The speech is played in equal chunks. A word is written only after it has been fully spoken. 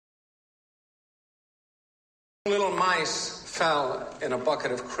Little mice fell in a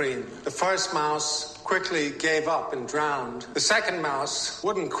bucket of cream. The first mouse quickly gave up and drowned. The second mouse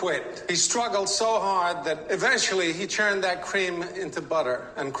wouldn't quit. He struggled so hard that eventually he churned that cream into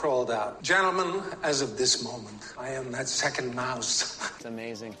butter and crawled out. Gentlemen, as of this moment, I am that second mouse. It's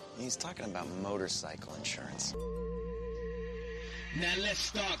amazing. He's talking about motorcycle insurance. Now let's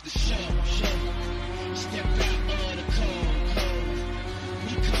start the show. Step out of the cold.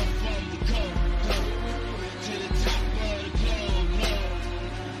 We come from the cold. To the top of the globe.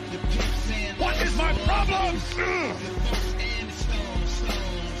 The pips and what is my problem? The folks and the stones.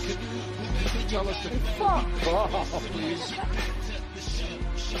 Tell us to fuck off, please.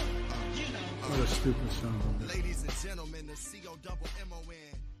 What a stupid song. Ladies and gentlemen, the COMMON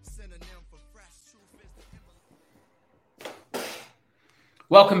synonym for fresh truth is the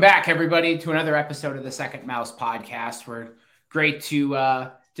Welcome back, everybody, to another episode of the Second Mouse podcast. We're great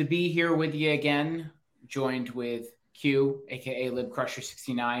to be here with you again, joined with Q, aka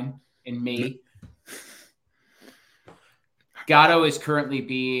LibCrusher69, and me. Gatto is currently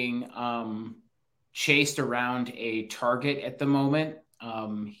being chased around a target at the moment.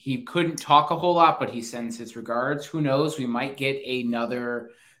 He couldn't talk a whole lot, but he sends his regards. Who knows? We might get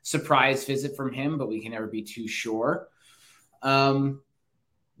another surprise visit from him, but we can never be too sure.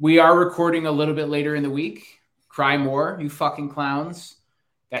 We are recording a little bit later in the week. Cry more, you fucking clowns.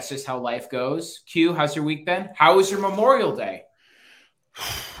 That's just how life goes. Q, how's your week been? How was your Memorial Day?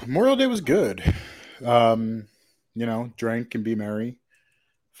 Memorial Day was good. Drink and be merry.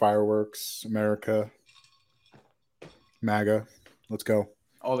 Fireworks, America, MAGA. Let's go.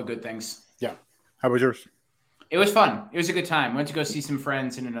 All the good things. Yeah. How about yours? It was fun. It was a good time. Went to go see some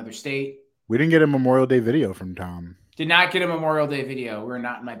friends in another state. We didn't get a Memorial Day video from Tom. Did not get a Memorial Day video. We're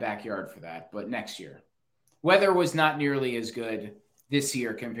not in my backyard for that, but next year. Weather was not nearly as good this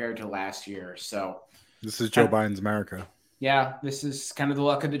year compared to last year. So this is Joe Biden's America. Yeah, this is kind of the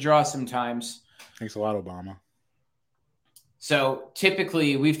luck of the draw sometimes. Thanks a lot, Obama. So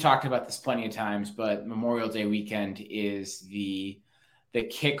typically, we've talked about this plenty of times, but Memorial Day weekend is the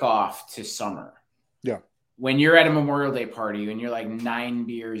kickoff to summer. Yeah. When you're at a Memorial Day party and you're like 9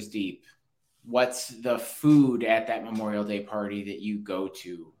 beers deep, what's the food at that Memorial Day party that you go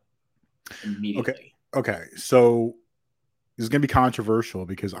to immediately? Okay. So this is going to be controversial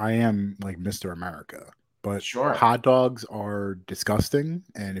because I am like Mr. America, but sure. Hot dogs are disgusting.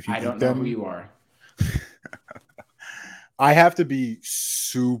 And if you I don't know who you are. I have to be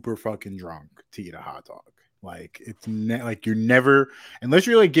super fucking drunk to eat a hot dog. Like it's like you're never, unless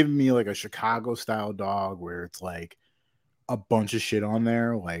you're like giving me like a Chicago style dog where it's like a bunch of shit on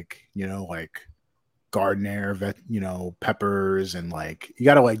there, like garden air, peppers, and like you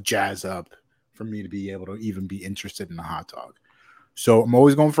gotta like jazz up for me to be able to even be interested in a hot dog. So I'm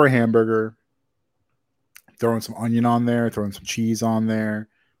always going for a hamburger, throwing some onion on there, throwing some cheese on there,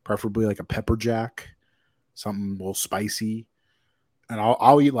 preferably like a pepper jack, something a little spicy, and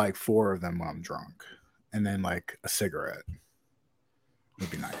I'll eat like 4 of them when I'm drunk, and then like a cigarette would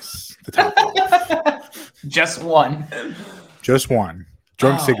be nice. The top off. Just one.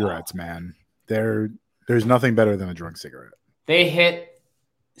 Drunk cigarettes, man. There's nothing better than a drunk cigarette. They hit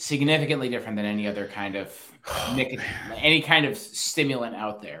significantly different than any other kind of any kind of stimulant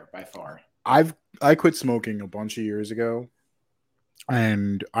out there by far. I quit smoking a bunch of years ago,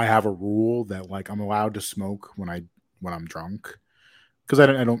 and I have a rule that like I'm allowed to smoke when I'm drunk, because I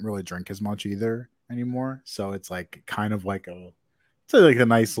don't really drink as much either anymore. So it's like kind of like it's like a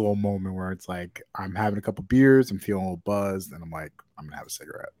nice little moment where it's like I'm having a couple beers, I'm feeling a little buzzed, and I'm like, I'm gonna have a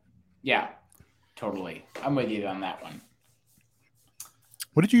cigarette. Yeah, totally. I'm with you on that one.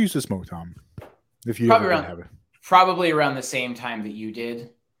 What did you used to smoke, Tom? If you probably around the same time that you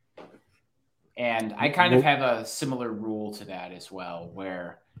did. And I kind of have a similar rule to that as well,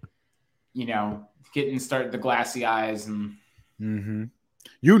 where, getting started the glassy eyes and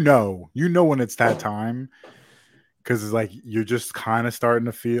you know when it's that time, because it's like you're just kind of starting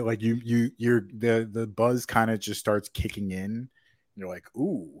to feel like you're the buzz kind of just starts kicking in. And you're like,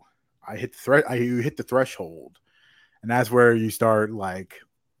 ooh, you hit the threshold, and that's where you start like.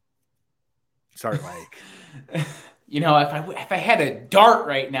 If I had a dart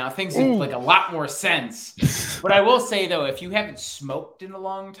right now, things would make a lot more sense. But I will say, though, if you haven't smoked in a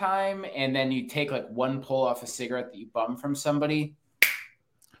long time and then you take like one pull off a cigarette that you bum from somebody,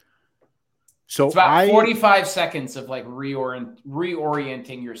 so it's about 45 seconds of like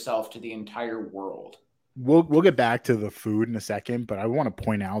reorienting yourself to the entire world. We'll get back to the food in a second, but I want to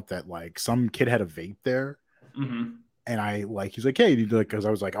point out that like some kid had a vape there. Mm-hmm. And he's like, hey, because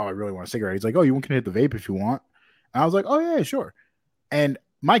I was like, oh, I really want a cigarette. He's like, oh, you can hit the vape if you want. And I was like, oh, yeah, sure. And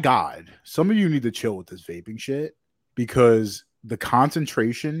my God, some of you need to chill with this vaping shit because the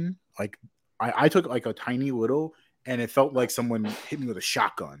concentration, like I took like a tiny little and it felt like someone hit me with a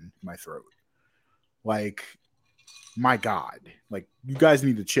shotgun in my throat. Like, my God, like you guys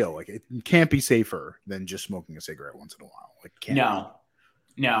need to chill. Like it can't be safer than just smoking a cigarette once in a while. Like, can't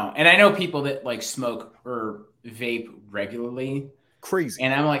No. And I know people that like smoke or vape regularly. Crazy.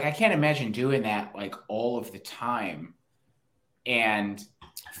 And I'm like, I can't imagine doing that like all of the time. And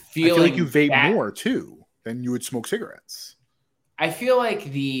feeling I feel like you vape more too than you would smoke cigarettes. I feel like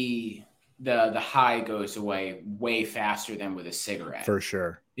the high goes away way faster than with a cigarette. For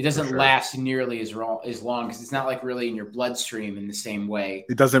sure. It doesn't last nearly as long because it's not like really in your bloodstream in the same way.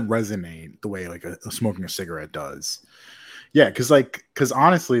 It doesn't resonate the way like smoking a cigarette does. Yeah, because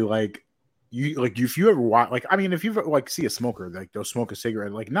honestly, like if you ever watch, like, I mean, if you like see a smoker, like they'll smoke a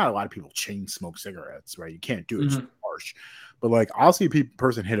cigarette, like not a lot of people chain smoke cigarettes, right? You can't do it, it's harsh. But like I'll see a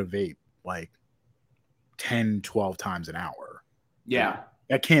person hit a vape like 10, 12 times an hour. Yeah. Like,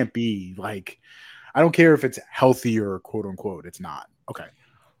 that can't be like, I don't care if it's healthy or quote unquote, it's not. Okay.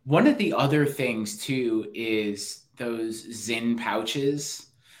 One of the other things too is those Zyn pouches.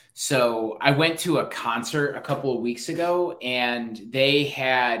 So I went to a concert a couple of weeks ago and they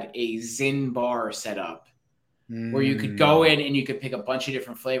had a Zyn bar set up where you could go in and you could pick a bunch of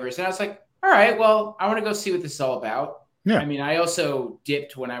different flavors. And I was like, all right, well, I want to go see what this is all about. Yeah. I mean, I also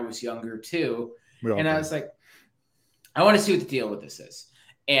dipped when I was younger too. And I was like, I want to see what the deal with this is.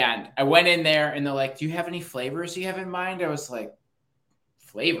 And I went in there and they're like, do you have any flavors you have in mind? I was like,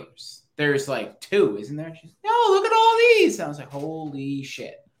 flavors? There's like 2, isn't there? She's no, look at all these. And I was like, holy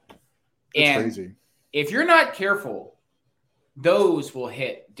shit. That's crazy. If you're not careful, those will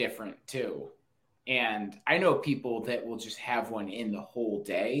hit different too. And I know people that will just have one in the whole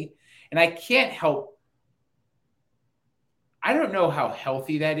day. And I can't help. I don't know how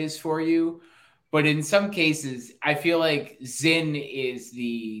healthy that is for you. But in some cases, I feel like Zyn is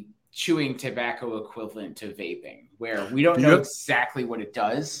the chewing tobacco equivalent to vaping, where we don't know exactly what it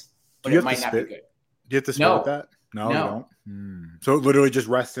does, but it might not be good. Do you have to spit with that? No, you don't. So it literally just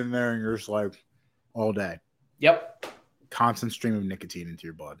rests in there and you're just like all day. Yep. Constant stream of nicotine into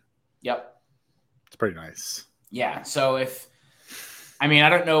your blood. Yep. It's pretty nice. Yeah. So I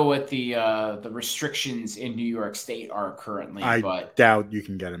don't know what the restrictions in New York State are currently. I doubt you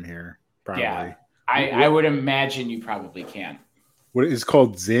can get them here. Probably. Yeah. I would imagine you probably can. What is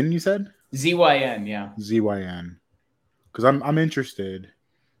called Zyn, you said? ZYN, yeah. ZYN. Because I'm interested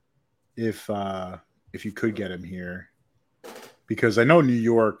if you could get him here. Because I know New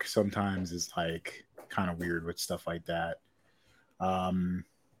York sometimes is like kind of weird with stuff like that.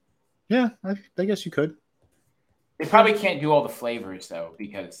 Yeah, I guess you could. They probably can't do all the flavors though,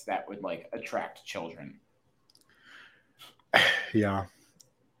 because that would like attract children. Yeah.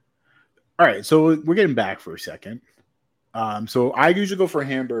 All right, so we're getting back for a second. So I usually go for a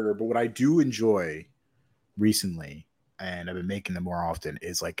hamburger, but what I do enjoy recently, and I've been making them more often,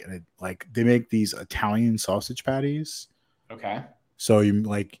 is like they make these Italian sausage patties. Okay. So you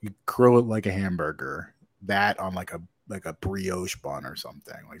grill it like a hamburger, that on like a brioche bun or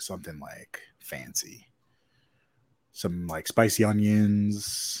something like fancy. Some like spicy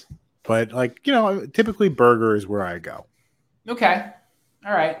onions, but like, typically burger is where I go. Okay.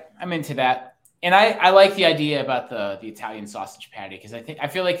 All right. I'm into that. And I like the idea about the Italian sausage patty because I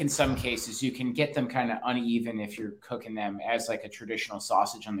feel like in some cases you can get them kind of uneven if you're cooking them as like a traditional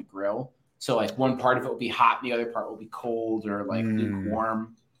sausage on the grill. So like one part of it will be hot and the other part will be cold or like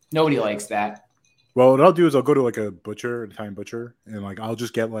lukewarm. Nobody likes that. Well, what I'll do is I'll go to like an Italian butcher, and like I'll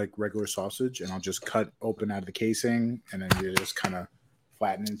just get like regular sausage and I'll just cut open out of the casing and then you just kind of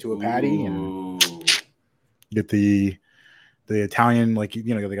flatten into a patty and get the Italian, like, they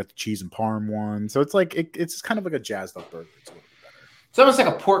got the cheese and parm one. So it's like, it's kind of like a jazzed up burger. It's a little bit better. It's almost like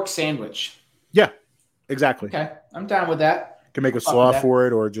a pork sandwich. Yeah, exactly. Okay. I'm down with that. Can make a slaw for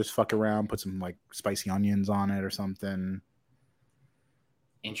it or just fuck around, put some like spicy onions on it or something.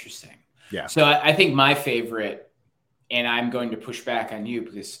 Interesting. Yeah. So I think my favorite, and I'm going to push back on you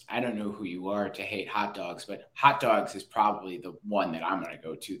because I don't know who you are to hate hot dogs, but hot dogs is probably the one that I'm going to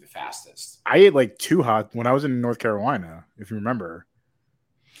go to the fastest. I ate like 2 hot when I was in North Carolina, if you remember.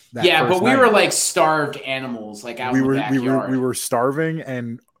 Yeah, but we were like starved animals, like out in the backyard. We were starving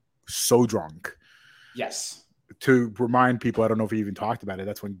and so drunk. Yes. To remind people, I don't know if we even talked about it.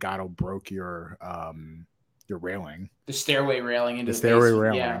 That's when Gatto broke your railing. The stairway railing into the stairway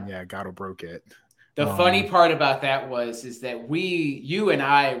basement. railing. Yeah, Gatto broke it. The funny part about that is that you and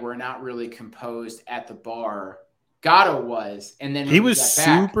I were not really composed at the bar Gatto was. And then he when we was got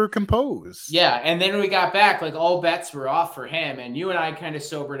back, super composed. yeah. And then when we got back, like all bets were off for him. And you and I kind of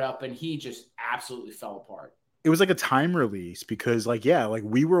sobered up and he just absolutely fell apart. It was like a time release because like, yeah, like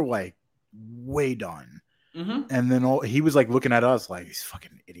we were like way done. Mm-hmm. And then he was like looking at us like these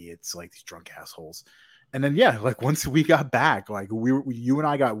fucking idiots, like these drunk assholes. And then, yeah, like once we got back, like you and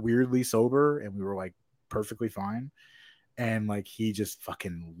I got weirdly sober and we were like perfectly fine. And like, he just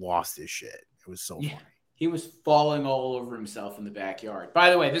fucking lost his shit. It was so funny. He was falling all over himself in the backyard.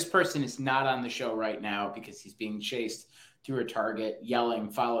 By the way, this person is not on the show right now because he's being chased through a Target, yelling,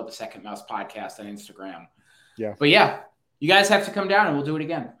 follow the Second Mouse podcast on Instagram. Yeah. But yeah, you guys have to come down and we'll do it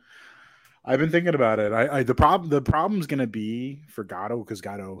again. I've been thinking about it. The problem's going to be for Gatto, because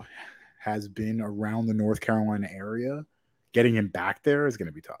Gatto has been around the North Carolina area. Getting him back there is going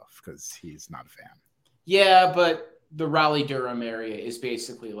to be tough because he's not a fan. Yeah, but the Raleigh-Durham area is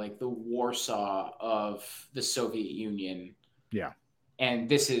basically like the Warsaw of the Soviet Union. Yeah. And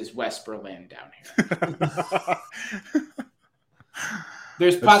this is West Berlin down here.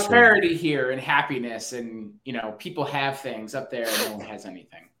 There's prosperity here and happiness, and people have things up there and no one has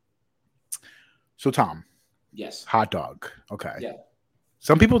anything. So Tom. Yes. Hot dog. Okay. Yeah.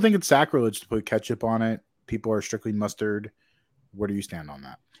 Some people think it's sacrilege to put ketchup on it. People are strictly mustard. Where do you stand on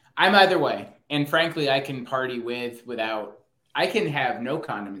that? I'm either way. And frankly, I can party without, I can have no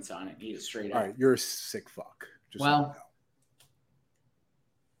condiments on it. Eat it straight up. All right. You're a sick fuck. Just well,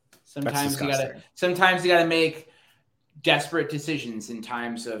 sometimes you gotta make desperate decisions in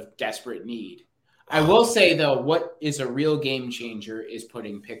times of desperate need. I will say though, what is a real game changer is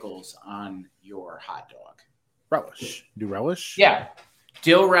putting pickles on your hot dog. Relish. Do relish? Yeah.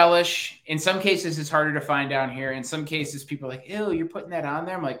 Dill relish. In some cases, it's harder to find down here. In some cases, people are like, ew, you're putting that on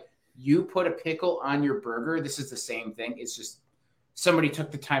there? I'm like, you put a pickle on your burger. This is the same thing. It's just somebody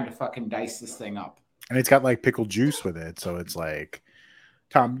took the time to fucking dice this thing up. And it's got like pickle juice with it. So it's like,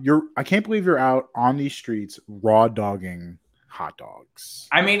 Tom, I can't believe you're out on these streets raw dogging hot dogs.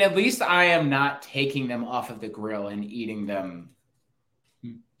 I mean, at least I am not taking them off of the grill and eating them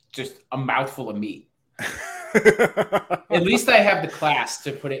just a mouthful of meat. At least I have the class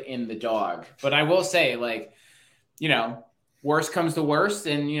to put it in the dog. But I will say, like, worst comes to worst,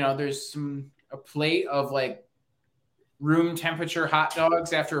 and there's a plate of like room temperature hot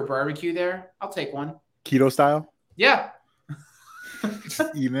dogs after a barbecue there. I'll take one. Keto style? Yeah. Just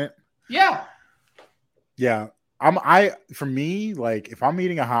eating it? Yeah. Yeah. For me, like if I'm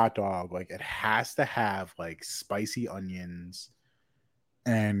eating a hot dog, like it has to have like spicy onions.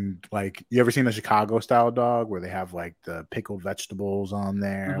 And like, you ever seen a Chicago style dog where they have like the pickled vegetables on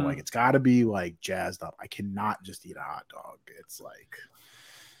there? Mm-hmm. Like, it's got to be like jazzed up. I cannot just eat a hot dog. It's like,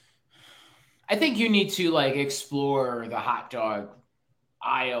 I think you need to like explore the hot dog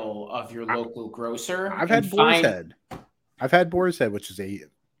aisle of your local grocer. I've had Boar's Head. I've had Boar's Head, which is a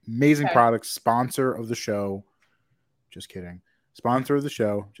amazing product. Sponsor of the show. Just kidding. Sponsor of the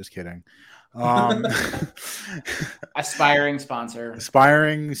show. Just kidding. Aspiring sponsor,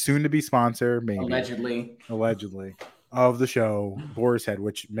 soon to be sponsor, maybe allegedly of the show, Boar's Head,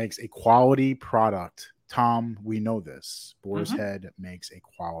 which makes a quality product. Tom, we know this. Boar's Head makes a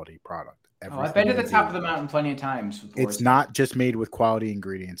quality product. I've been to the top of the mountain plenty of times. It's not just made with quality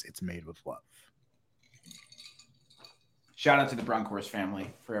ingredients, it's made with love. Shout out to the Bronkhorst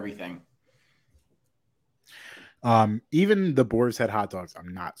family for everything. Even the Boar's Head hot dogs,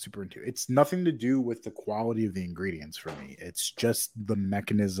 I'm not super into. It's nothing to do with the quality of the ingredients for me. It's just the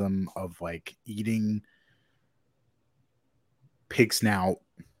mechanism of like eating pig snout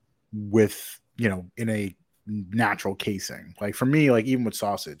with, in a natural casing. Like for me, like even with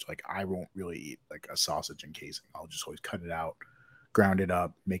sausage, like I won't really eat like a sausage and casing. I'll just always cut it out, ground it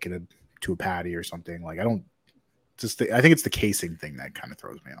up, make it to a patty or something. Like I think it's the casing thing that kind of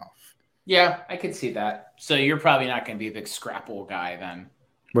throws me off. Yeah, I could see that. So you're probably not going to be a big scrapple guy then.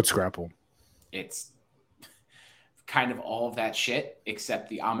 What's scrapple? It's kind of all of that shit, except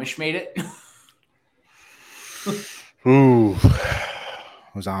the Amish made it. Ooh,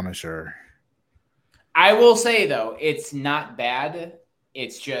 was Amisher. I will say, though, it's not bad.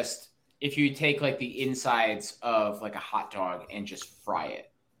 It's just if you take like the insides of like a hot dog and just fry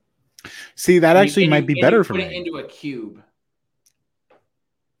it. See, that actually might be better for me. Put it into a cube.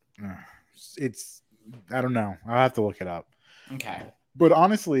 I don't know. I'll have to look it up. Okay. But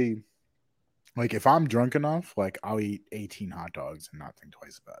honestly, like if I'm drunk enough, like I'll eat 18 hot dogs and not think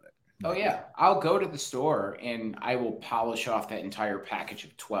twice about it. Oh yeah. I'll go to the store and I will polish off that entire package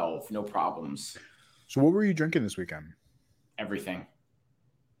of 12. No problems. So what were you drinking this weekend? Everything.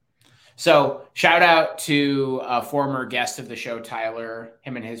 So shout out to a former guest of the show, Tyler.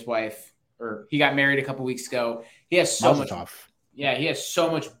 Him and his wife or he got married a couple weeks ago. He has so much. Yeah, he has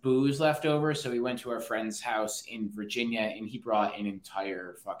so much booze left over. So we went to our friend's house in Virginia, and he brought an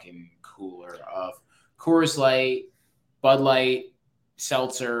entire fucking cooler of Coors Light, Bud Light,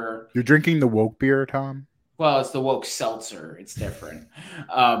 seltzer. You're drinking the woke beer, Tom? Well, it's the woke seltzer. It's different.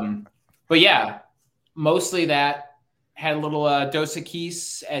 But yeah, mostly that. Had a little Dos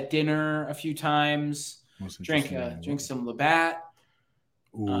Equis at dinner a few times. Drink some Labatt.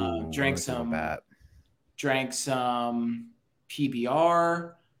 Drank some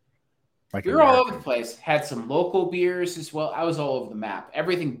PBR. We were all over the place. Had some local beers as well. I was all over the map.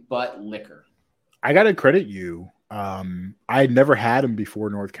 Everything but liquor. I gotta credit you. I had never had them before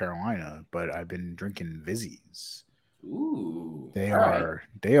North Carolina, but I've been drinking Vizzies. Ooh, they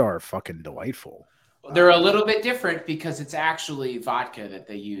are fucking delightful. They're a little bit different because it's actually vodka that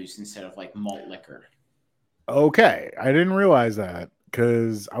they use instead of like malt liquor. Okay, I didn't realize that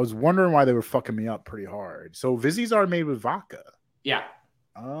because I was wondering why they were fucking me up pretty hard. So Vizzies are made with vodka. Yeah.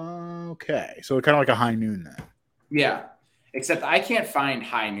 Okay, so kind of like a High Noon then. Yeah, except I can't find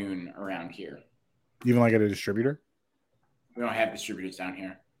High Noon around here. Even like at a distributor? We don't have distributors down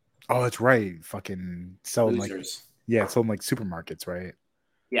here. Oh, that's right. Fucking selling Losers. selling like supermarkets, right?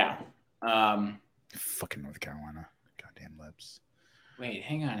 Yeah. Fucking North Carolina. Goddamn lips. Wait,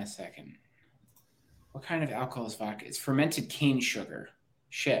 hang on a second. What kind of alcohol is vodka? It's fermented cane sugar.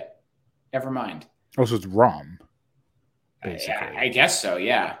 Shit. Never mind. Oh, so it's rum. Basically. I guess so,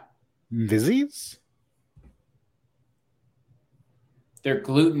 yeah. Vizzies? They're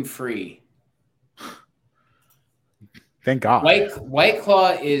gluten-free. Thank God. White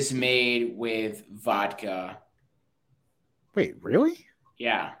Claw is made with vodka. Wait, really?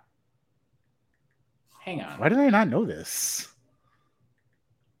 Yeah. Hang on. Why did I not know this?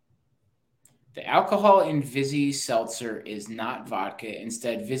 The alcohol in Vizzy seltzer is not vodka.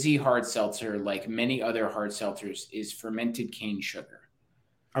 Instead, Vizzy hard seltzer, like many other hard seltzers, is fermented cane sugar.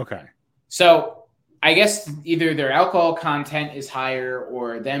 Okay. So I guess either their alcohol content is higher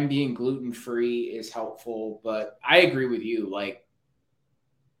or them being gluten-free is helpful. But I agree with you. Like,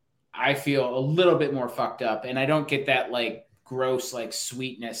 I feel a little bit more fucked up, and I don't get that like gross like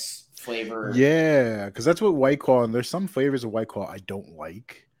sweetness flavor. Yeah, because that's what White Claw, and there's some flavors of White Claw I don't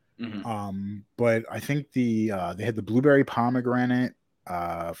like. Mm-hmm. But I think they had the blueberry pomegranate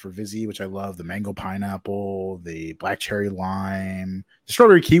for Vizzy, which I love, the mango pineapple, the black cherry lime, the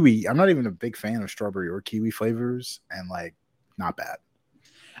strawberry kiwi. I'm not even a big fan of strawberry or kiwi flavors, and like not bad.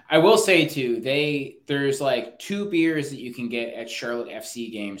 I will say too, there's like 2 beers that you can get at Charlotte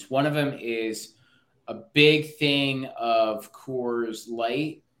FC games. One of them is a big thing of Coors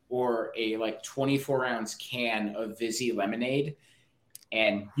Light or a like 24-ounce can of Vizzy lemonade.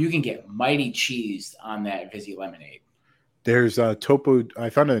 And you can get mighty cheesed on that Vizzy lemonade. There's a Topo. I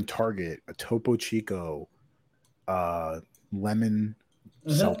found it in Target. A Topo Chico lemon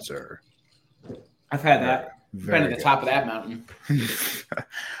seltzer. I've had that. Been at the top of that mountain.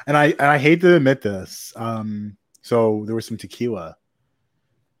 and I hate to admit this. So there was some tequila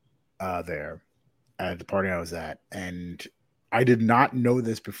there at the party I was at, and I did not know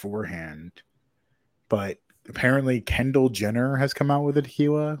this beforehand, but apparently Kendall Jenner has come out with a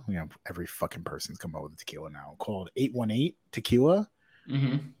tequila. You know, every fucking person's come out with a tequila now, called 818 tequila.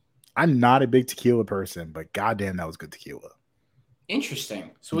 Mm-hmm. I'm not a big tequila person, but goddamn, that was good tequila. Interesting.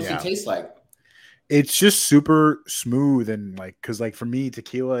 So what's it taste like? It's just super smooth, and like, cause like for me,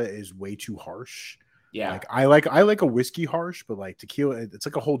 tequila is way too harsh. Yeah. Like I like a whiskey harsh, but like tequila, it's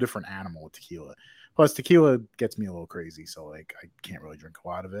like a whole different animal with tequila. Plus tequila gets me a little crazy. So like, I can't really drink a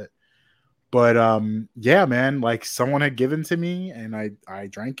lot of it. But yeah, man, like someone had given to me and I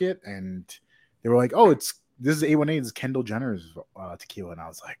drank it, and they were like, oh, this is 818, this is Kendall Jenner's tequila. And I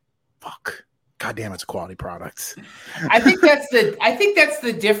was like, fuck, goddamn, it's a quality product. I think that's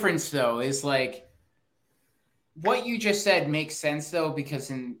the difference though, is like what you just said makes sense though,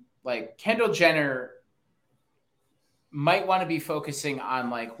 because in like Kendall Jenner might want to be focusing on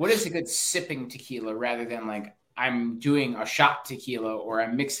like what is a good sipping tequila rather than like I'm doing a shot tequila or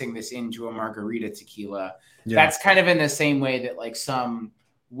I'm mixing this into a margarita tequila. Yeah. That's kind of in the same way that like some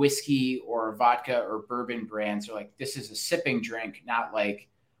whiskey or vodka or bourbon brands are like, this is a sipping drink, not like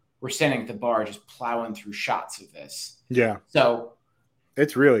we're standing at the bar just plowing through shots of this. Yeah. So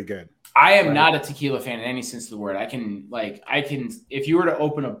it's really good. I am not a tequila fan in any sense of the word. I can, if you were to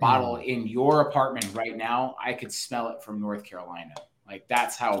open a bottle in your apartment right now, I could smell it from North Carolina. Like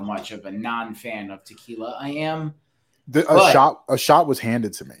that's how much of a non-fan of tequila I am. A shot was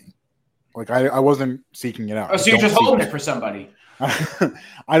handed to me. Like I wasn't seeking it out. Oh, so you're just holding it for somebody.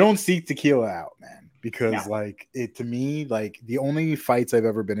 I don't seek tequila out, man. because like it to me, like the only fights I've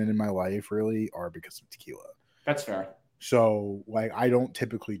ever been in my life really are because of tequila. That's fair. So like I don't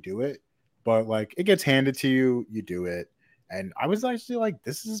typically do it, but like it gets handed to you, you do it. And I was actually like,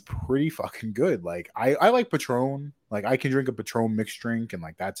 this is pretty fucking good. Like I like Patron. Like I can drink a Patron mixed drink and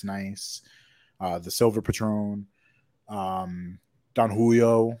like that's nice. The silver Patron, Don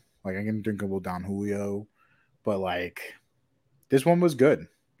Julio. Like I can drink a little Don Julio, but like this one was good.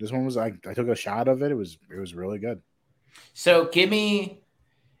 This one was I took a shot of it. It was really good. So give me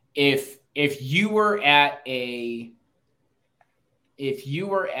if you were at a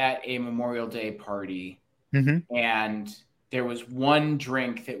Memorial Day party and there was one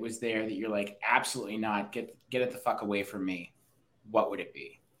drink that was there that you're like, absolutely not, get it the fuck away from me, what would it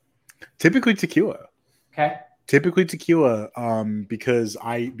be? Typically tequila. Okay. Typically tequila, because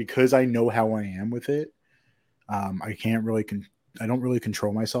I know how I am with it. I can't really I don't really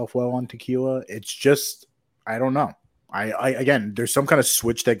control myself well on tequila. It's just I don't know. I again, there's some kind of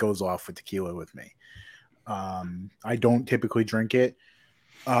switch that goes off with tequila with me. I don't typically drink it.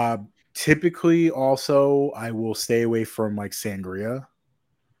 Typically, also, I will stay away from like sangria.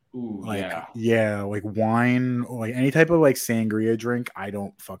 Ooh, like wine, like any type of like sangria drink, I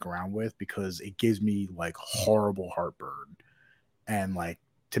don't fuck around with because it gives me like horrible heartburn. And like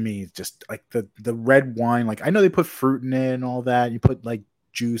to me, it's just like the red wine. Like I know they put fruit in it and all that. You put like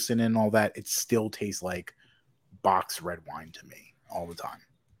juice in it and all that. It still tastes like boxed red wine to me all the time.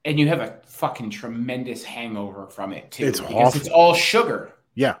 And you have a fucking tremendous hangover from it too. It's because awful. It's all sugar.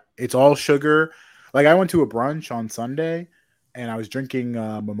 Yeah, it's all sugar. Like I went to a brunch on Sunday and I was drinking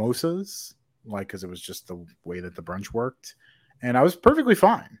mimosas, like because it was just the way that the brunch worked, and I was perfectly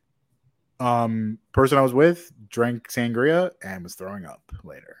fine. Person I was with drank sangria and was throwing up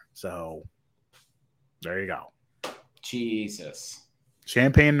later. So there you go. Jesus.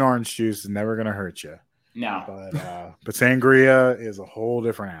 Champagne and orange juice is never gonna hurt you. No. But sangria is a whole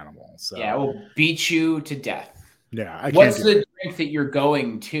different animal. So yeah, it will beat you to death. Yeah. What's the drink that you're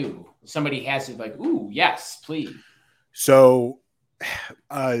going to? Somebody has it like, ooh, yes, please. So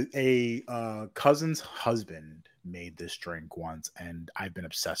a cousin's husband made this drink once and I've been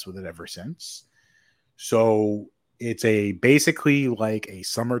obsessed with it ever since. So it's basically like a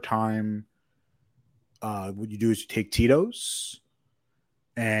summertime. What you do is you take Tito's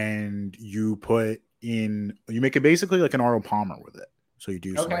and you make it basically like an Arnold Palmer with it. So you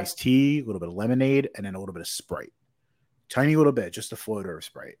do some iced tea, a little bit of lemonade, and then a little bit of Sprite. Tiny little bit, just a floater of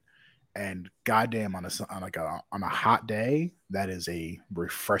Sprite. And goddamn, on a hot day, that is a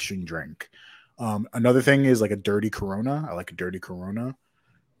refreshing drink. Another thing is like a dirty Corona. I like a dirty Corona,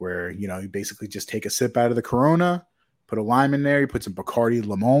 where you basically just take a sip out of the Corona, put a lime in there, you put some Bacardi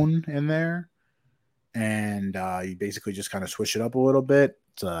Limon in there, and you basically just kind of switch it up a little bit.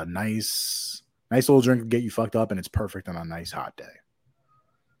 It's a nice little drink to get you fucked up, and it's perfect on a nice hot day.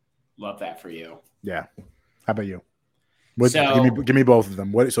 Love that for you. Yeah. How about you? Give me both of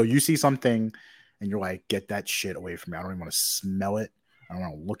them. So you see something and you're like, get that shit away from me. I don't even want to smell it. I don't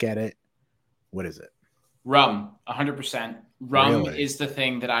want to look at it. What is it? Rum, 100%. Rum Really? is the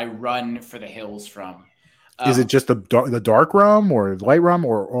thing that I run for the hills from. Is it just the dark rum or light rum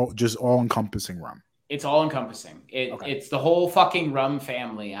or just all encompassing rum? It's all encompassing. It's the whole fucking rum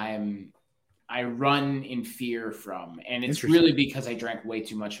family. I run in fear from, and it's really because I drank way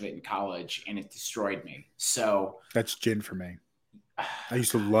too much of it in college and it destroyed me. So that's gin for me. I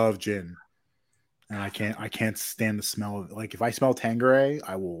used to love gin, and I can't stand the smell of it. Like if I smell Tanqueray,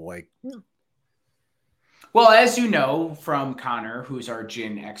 I will like. Well, as you know from Connor, who's our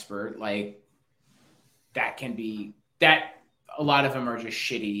gin expert, like that can be that a lot of them are just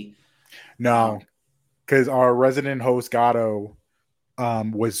shitty. No, because our resident host Gatto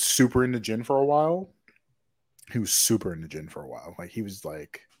was super into gin for a while. He was super into gin for a while. Like he was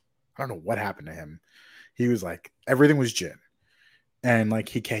like, I don't know what happened to him. He was like, everything was gin. And like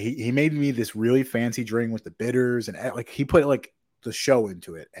he made me this really fancy drink with the bitters and like he put like the show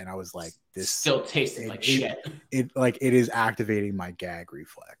into it. And I was like, this still tasted like shit. It is activating my gag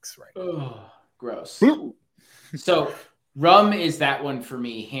reflex right now. Ugh, gross. So rum is that one for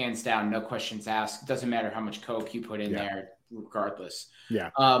me, hands down, no questions asked. Doesn't matter how much Coke you put in there. Regardless. Yeah.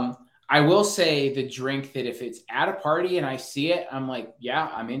 I will say the drink that if it's at a party and I see it, I'm like, yeah,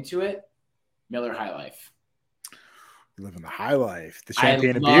 I'm into it. Miller High Life. You're living the high life. The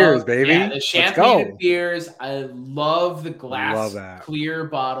champagne and beers, baby. Yeah, the champagne and beers. I love the glass clear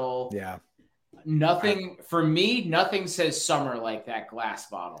bottle. Yeah. Nothing says summer like that glass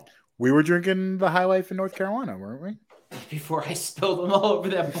bottle. We were drinking the High Life in North Carolina, weren't we? Before I spilled them all over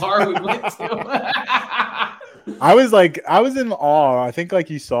that bar we went to. I was in awe. I think like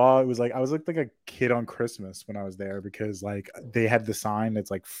you saw, it was like I was like a kid on Christmas when I was there because like they had the sign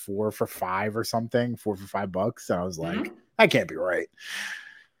that's like 4 for $5 or something, $4 for $5. And I was like, that can't be right.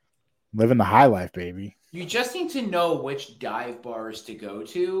 Living the high life, baby. You just need to know which dive bars to go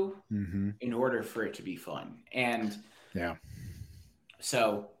to Mm-hmm. in order for it to be fun. And Yeah.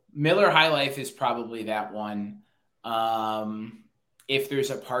 so Miller High Life is probably that one. If there's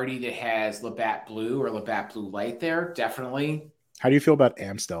a party that has Labatt Blue or Labatt Blue Light there, definitely. How do you feel about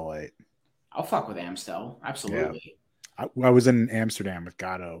Amstel Light? I'll fuck with Amstel. Absolutely. Yeah. I was in Amsterdam with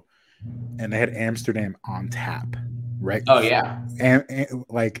Gatto, and they had Amsterdam on tap, right? Oh yeah. And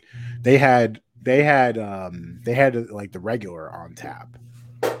like they had like the regular on tap,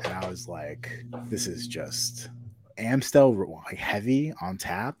 and I was like, this is just Amstel like heavy on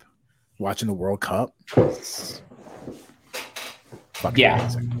tap. Watching the World Cup. Yeah.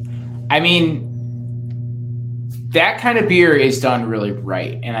 Amazing. I mean, that kind of beer is done really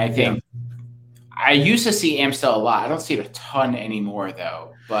right. And I think I used to see Amstel a lot. I don't see it a ton anymore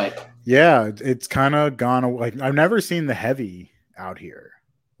though, but yeah, it's kind of gone away. Like I've never seen the heavy out here.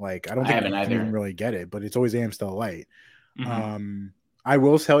 Like I don't think you can even really get it, but it's always Amstel Light. Mm-hmm. I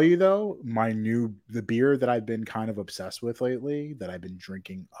will tell you though, the beer that I've been kind of obsessed with lately, that I've been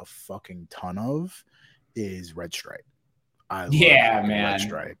drinking a fucking ton of, is Red Stripe. I love man. Red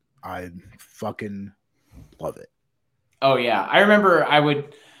Stripe. I fucking love it. Oh yeah, I remember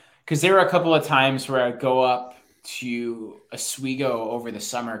because there were a couple of times where I'd go up to Oswego over the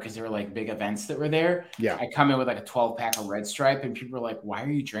summer because there were like big events that were there. Yeah, I come in with like a 12-pack of Red Stripe, and people were like, "Why are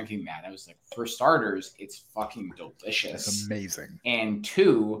you drinking that?" I was like, "For starters, it's fucking delicious. It's amazing. And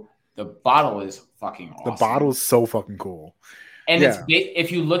 2, the bottle is fucking awesome. The bottle's so fucking cool. And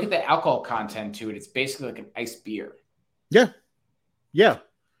if you look at the alcohol content to it, it's basically like an iced beer. Yeah.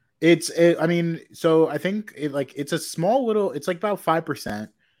 I mean, so I think it's a small little. It's like about 5%.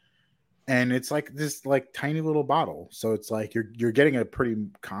 And it's like this like tiny little bottle. So it's like you're getting a pretty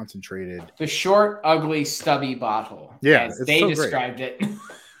concentrated. The short, ugly, stubby bottle. Yeah. As they described it.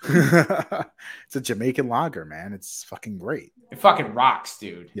 It's a Jamaican lager, man. It's fucking great. It fucking rocks,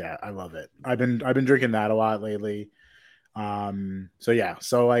 dude. Yeah, I love it. I've been drinking that a lot lately. So yeah.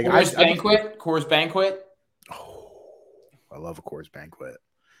 So like Coors Banquet. Oh, I love a Coors Banquet.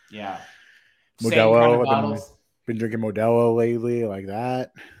 Yeah. Modelo. I've been drinking Modelo lately, like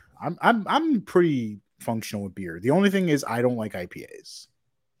that. I'm pretty functional with beer. The only thing is I don't like IPAs.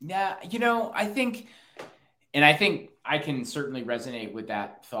 Yeah, I think I can certainly resonate with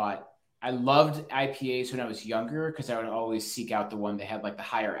that thought. I loved IPAs when I was younger because I would always seek out the one that had like the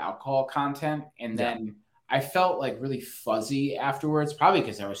higher alcohol content. And then I felt like really fuzzy afterwards, probably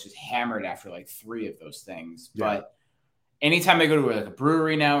because I was just hammered after like 3 of those things. Yeah. But anytime I go to like a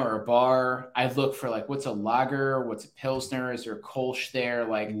brewery now or a bar, I look for like, what's a lager? What's a Pilsner? Is there a Kolsch there?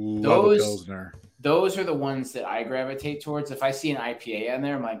 Like those are the ones that I gravitate towards. If I see an IPA on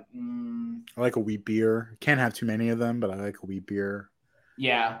there, I'm like, I like a wheat beer. Can't have too many of them, but I like a wheat beer.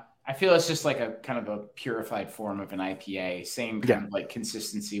 Yeah. I feel it's just like a kind of a purified form of an IPA. Same kind of like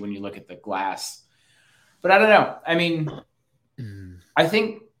consistency when you look at the glass. But I don't know. I mean, I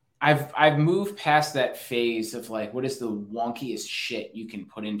think I've moved past that phase of like, what is the wonkiest shit you can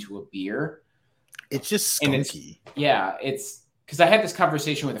put into a beer? It's just skunky. It's because I had this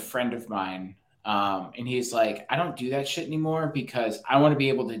conversation with a friend of mine, and he's like, I don't do that shit anymore because I want to be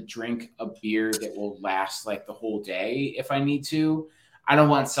able to drink a beer that will last like the whole day if I need to. I don't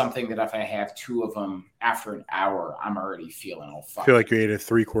want something that if I have 2 of them after an hour, I'm already feeling all fucked. I feel like you ate a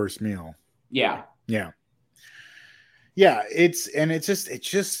 3-course meal. Yeah. Yeah. Yeah, it's just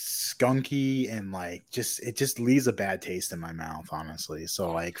skunky and like it just leaves a bad taste in my mouth, honestly.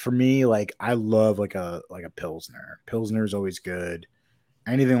 So like for me, like I love like a Pilsner. Pilsner is always good.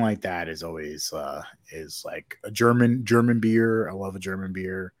 Anything like that is always is like a German beer. I love a German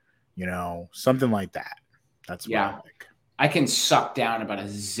beer, something like that. That's what I like. I can suck down about a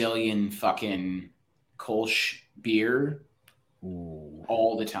zillion fucking Kolsch beer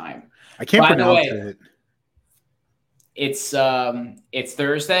all the time. I can't pronounce it. It's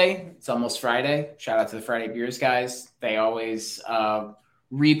Thursday. It's almost Friday. Shout out to the Friday Beers guys. They always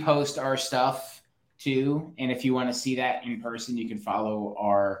repost our stuff too. And if you want to see that in person, you can follow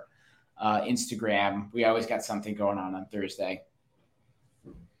our Instagram. We always got something going on Thursday.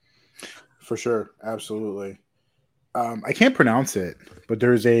 For sure. Absolutely. I can't pronounce it, but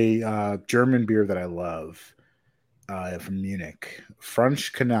there's a German beer that I love from Munich,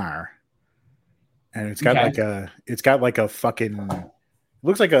 French Canard. And it's got like a fucking,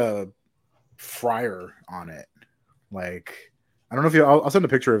 looks like a fryer on it. Like, I don't know if I'll send a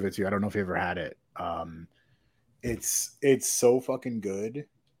picture of it to you. I don't know if you ever had it. It's so fucking good,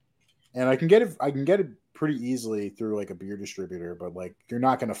 and I can get it pretty easily through like a beer distributor, but like you're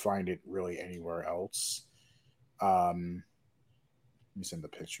not gonna find it really anywhere else. Let me send the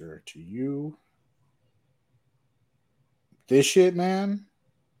picture to you. This shit, man,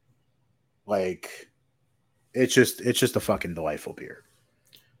 like it's just a fucking delightful beer.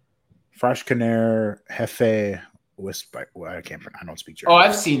 Fresh Caner Hefe Wisp. Well, I can't. I don't speak German. Oh,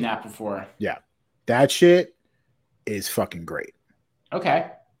 I've seen that before. Yeah, that shit is fucking great.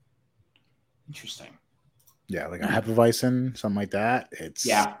 Okay. Interesting. Yeah, like a Hefeweizen, something like that. It's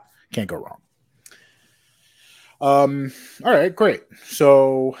can't go wrong. All right, great.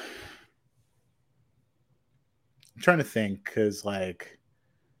 So I'm trying to think because like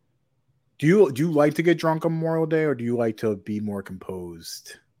do you like to get drunk on Memorial Day or do you like to be more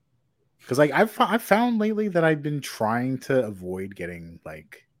composed? Because like I've found lately that I've been trying to avoid getting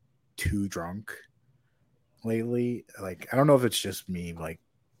like too drunk lately. Like I don't know if it's just me like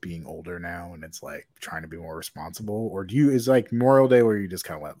being older now and it's like trying to be more responsible, or is like Memorial Day where you just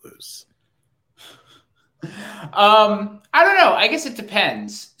kind of let loose? I don't know. I guess it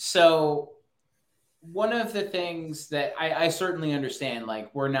depends. So one of the things that I certainly understand,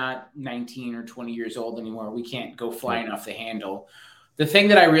 like we're not 19 or 20 years old anymore. We can't go flying off the handle. The thing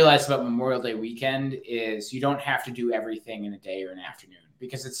that I realized about Memorial Day weekend is you don't have to do everything in a day or an afternoon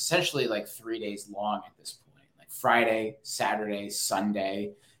because it's essentially like 3 days long at this point. Like Friday, Saturday,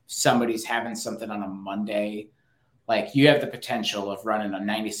 Sunday, somebody's having something on a Monday. Like you have the potential of running a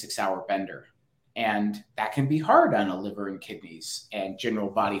 96-hour bender. And that can be hard on a liver and kidneys and general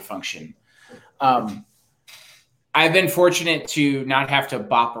body function. I've been fortunate to not have to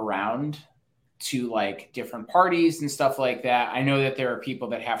bop around to like different parties and stuff like that. I know that there are people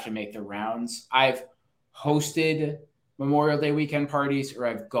that have to make the rounds. I've hosted Memorial Day weekend parties, or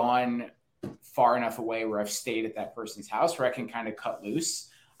I've gone far enough away where I've stayed at that person's house where I can kind of cut loose.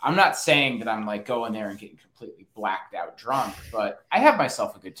 I'm not saying that I'm like going there and getting completely blacked out drunk, but I have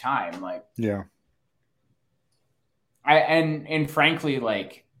myself a good time. Like, yeah. And frankly,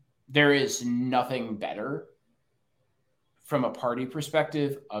 like there is nothing better from a party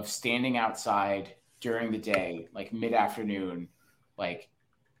perspective of standing outside during the day, like mid-afternoon, like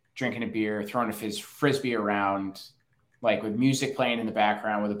drinking a beer, throwing a frisbee around, like with music playing in the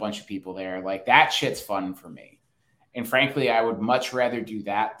background with a bunch of people there. Like that shit's fun for me. And frankly, I would much rather do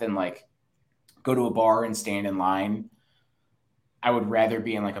that than like go to a bar and stand in line. I would rather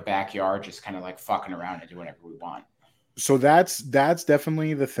be in like a backyard, just kind of like fucking around and do whatever we want. So that's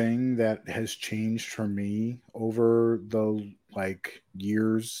definitely the thing that has changed for me over the like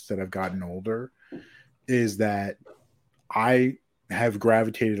years that I've gotten older, is that I have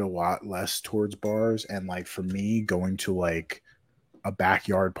gravitated a lot less towards bars, and like for me going to like a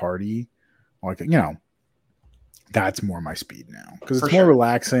backyard party, like that's more my speed now because it's more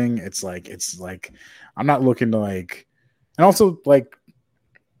relaxing. It's like I'm not looking to like, and also like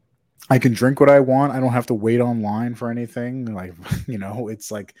I can drink what I want. I don't have to wait online for anything. Like, it's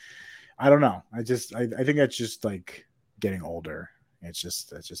like, I don't know. I think that's just like getting older. That's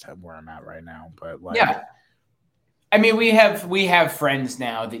just where I'm at right now. But like, yeah, I mean, we have friends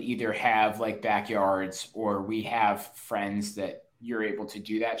now that either have like backyards or we have friends that you're able to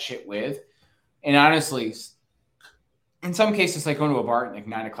do that shit with. And honestly, in some cases, like going to a bar at like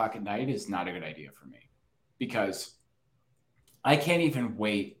 9 o'clock at night is not a good idea for me because I can't even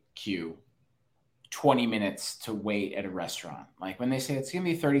wait 20 minutes to wait at a restaurant. Like when they say it's gonna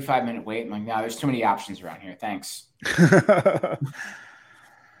be a 35-minute wait, I'm like, no, there's too many options around here. Thanks.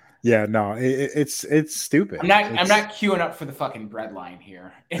 Yeah, no, it's stupid. I'm not queuing up for the fucking bread line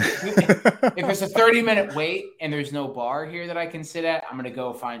here. If it's a 30-minute wait and there's no bar here that I can sit at, I'm gonna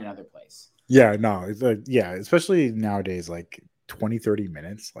go find another place. Yeah, no, it's like, yeah, especially nowadays, like 20-30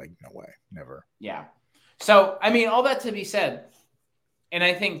 minutes, like no way, never. Yeah. So I mean, all that to be said. And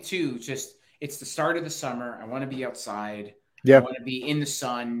I think, too, just it's the start of the summer. I want to be outside. Yeah. I want to be in the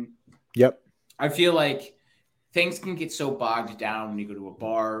sun. Yep. I feel like things can get so bogged down when you go to a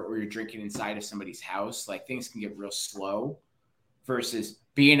bar or you're drinking inside of somebody's house. Like, things can get real slow versus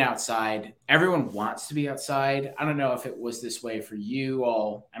being outside. Everyone wants to be outside. I don't know if it was this way for you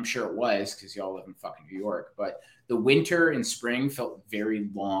all. I'm sure it was because you all live in fucking New York. But the winter and spring felt very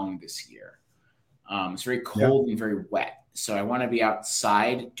long this year. It's very cold and very wet. So I want to be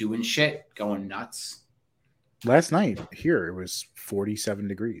outside doing shit, going nuts. Last night here it was 47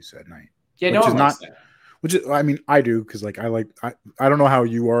 degrees at night. Yeah, no one likes that. Which is, I mean, I do because like I don't know how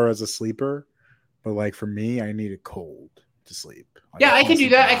you are as a sleeper, but like for me, I need it cold to sleep. Like, yeah, I can do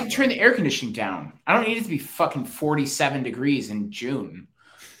that. I can turn the air conditioning down. I don't need it to be fucking 47 degrees in June.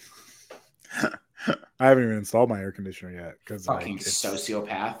 I haven't even installed my air conditioner yet because Fucking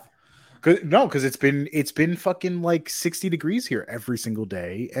sociopath. Because it's been fucking like 60 degrees here every single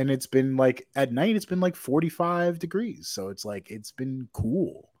day, and it's been like at night it's been like 45 degrees. So it's like it's been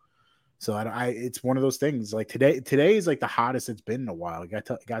cool. So it's one of those things. Like today is like the hottest it's been in a while. It got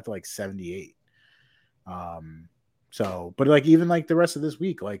to like 78. So, but like even like the rest of this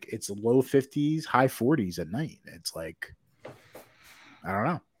week, like it's low 50s, high 40s at night. It's like I don't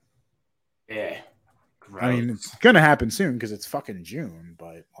know. Yeah. Gross. I mean, it's gonna happen soon because it's fucking June,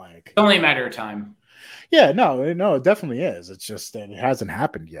 but like It's only a matter of time. yeah, no, it definitely is. It's just that it hasn't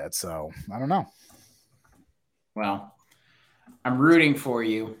happened yet, so I don't know. Well, I'm rooting for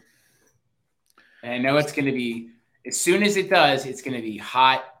you. And I know it's going to be, as soon as it does, it's going to be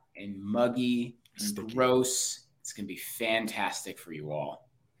hot and muggy and Sticky. gross. It's going to be fantastic for you all.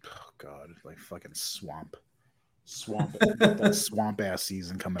 Oh God, it's like fucking swamp, that swamp ass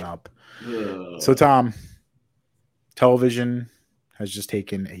season coming up. Ugh. So Tom, television has just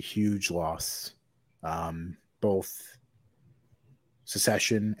taken a huge loss. Both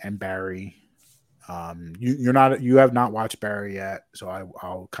Succession and Barry. You have not watched Barry yet, so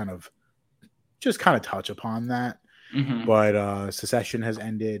I'll kind of touch upon that. Mhm. But Succession has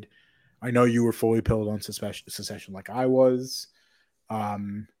ended. I know you were fully pilled on Succession like I was.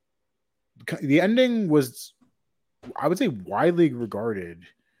 The ending was, I would say, widely regarded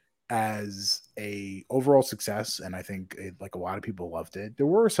as a overall success, and I think like a lot of people loved it. There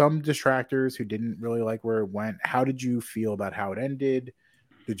were some detractors who didn't really like where it went. How did you feel about how it ended?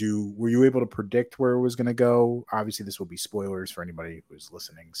 Were you able to predict where it was going to go? Obviously, this will be spoilers for anybody who's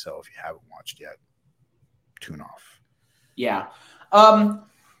listening, so if you haven't watched yet, tune off. Yeah.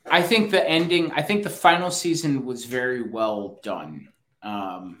 I think the final season was very well done.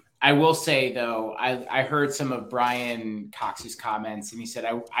 I will say, though, I heard some of Brian Cox's comments, and he said,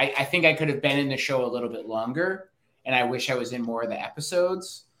 I think I could have been in the show a little bit longer, and I wish I was in more of the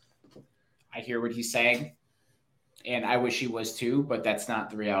episodes. I hear what he's saying, and I wish he was too, but that's not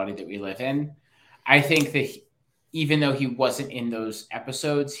the reality that we live in. I think that even though he wasn't in those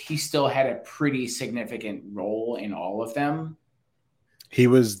episodes, he still had a pretty significant role in all of them. He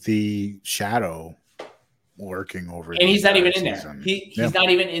was the shadow lurking over, and he's not even in season. there. He's not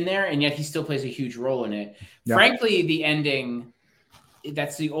even in there, and yet he still plays a huge role in it. Yeah. Frankly, the ending,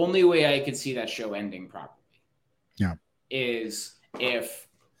 that's the only way I could see that show ending properly. Yeah. Is if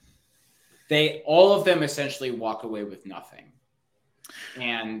all of them essentially walk away with nothing.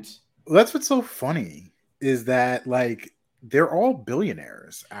 And that's what's so funny is that like they're all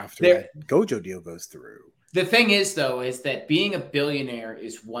billionaires after that Gojo deal goes through. The thing is, though, is that being a billionaire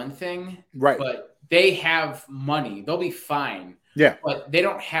is one thing, right? But they have money; they'll be fine. Yeah, but they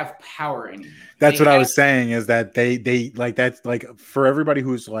don't have power anymore. That's what I was saying. Is that they like that's like for everybody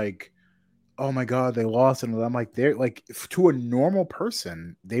who's like, oh my God, they lost, and I'm like, they're like to a normal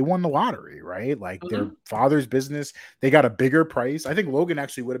person, they won the lottery, right? Like their father's business, they got a bigger price. I think Logan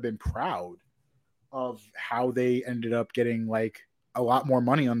actually would have been proud of how they ended up getting like a lot more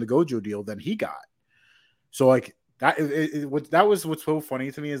money on the Gojo deal than he got. So like that was what's so funny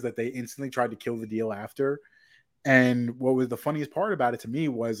to me is that they instantly tried to kill the deal after. And what was the funniest part about it to me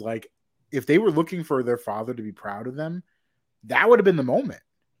was like, if they were looking for their father to be proud of them, that would have been the moment.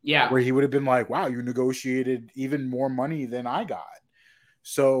 Yeah. Where he would have been like, wow, you negotiated even more money than I got.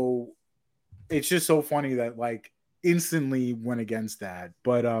 So it's just so funny that like instantly went against that.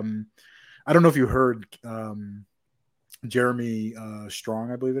 But I don't know if you heard Jeremy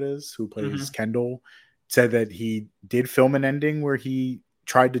Strong, I believe it is, who plays Kendall, said that he did film an ending where he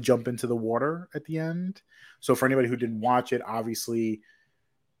tried to jump into the water at the end. So for anybody who didn't watch it, obviously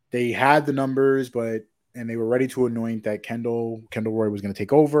they had the numbers, and they were ready to anoint that Kendall Roy was going to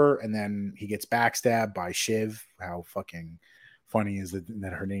take over, and then he gets backstabbed by Shiv. How fucking funny is it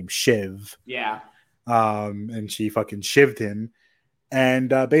that her name's Shiv? Yeah. And she fucking shivved him, and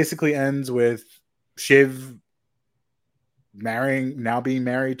basically ends with Shiv being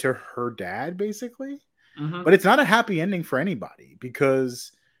married to her dad, basically. But it's not a happy ending for anybody,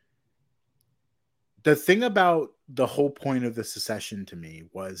 because the thing about the whole point of the Succession to me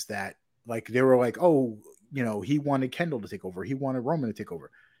was that like they were like, oh, you know, he wanted Kendall to take over. He wanted Roman to take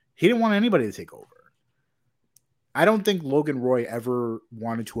over. He didn't want anybody to take over. I don't think Logan Roy ever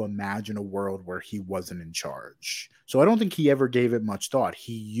wanted to imagine a world where he wasn't in charge. So I don't think he ever gave it much thought.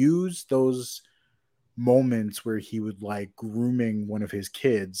 He used those moments where he would like grooming one of his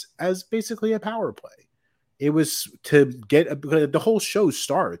kids as basically a power play. It was to get the whole show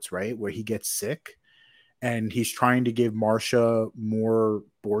starts right where he gets sick and he's trying to give Marsha more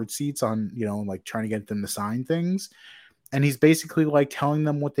board seats on, you know, like trying to get them to sign things. And he's basically like telling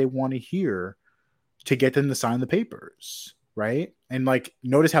them what they want to hear to get them to sign the papers, right? And like,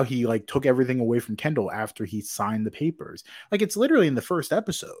 notice how he like took everything away from Kendall after he signed the papers. Like, it's literally in the first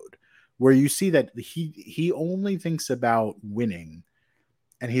episode where you see that he only thinks about winning,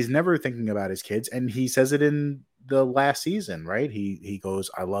 and he's never thinking about his kids. And he says it in the last season, right? He goes,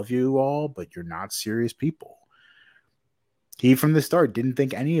 "I love you all, but you're not serious people." He from the start didn't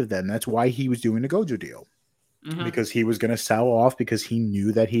think any of them. That's why he was doing the Gojo deal. Because he was going to sell off, because he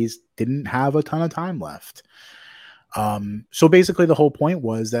knew that he didn't have a ton of time left. So basically the whole point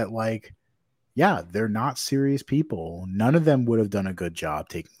was that, like, yeah, they're not serious people. None of them would have done a good job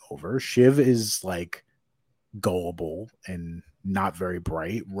taking over. Shiv is like gullible and not very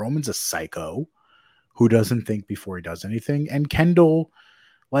bright. Roman's a psycho who doesn't think before he does anything. And Kendall,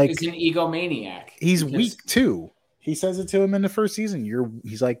 like, he's an egomaniac. He's weak too. He says it to him in the first season.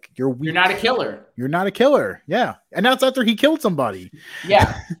 He's like, you're weak. You're not a killer. You're not a killer. Yeah. And that's after he killed somebody.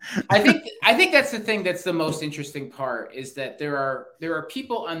 Yeah. I think that's the thing that's the most interesting part, is that there are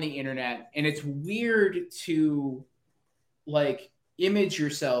people on the internet, and it's weird to like image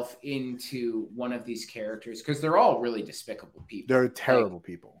yourself into one of these characters, because they're all really despicable people. They're terrible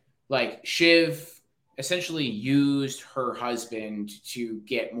people. Like Shiv essentially used her husband to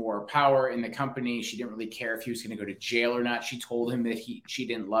get more power in the company. She didn't really care if he was going to go to jail or not. She told him that she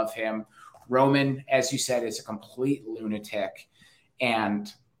didn't love him. Roman, as you said, is a complete lunatic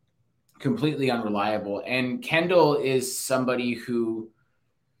and completely unreliable. And Kendall is somebody who,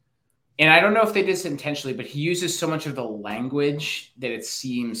 and I don't know if they did this intentionally, but he uses so much of the language that it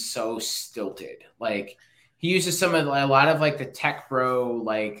seems so stilted. Like, he uses a lot of like the tech bro,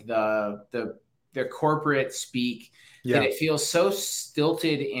 like the corporate speak, that it feels so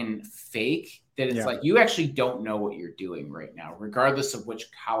stilted and fake that it's like, you actually don't know what you're doing right now, regardless of which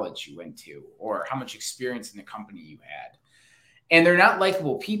college you went to or how much experience in the company you had. And they're not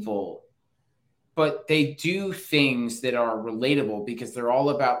likable people, but they do things that are relatable, because they're all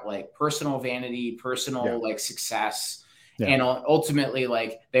about like personal vanity, personal like success. And ultimately,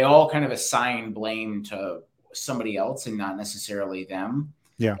 like, they all kind of assign blame to somebody else and not necessarily them.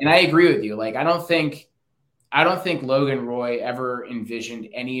 Yeah. And I agree with you. Like, I don't think Logan Roy ever envisioned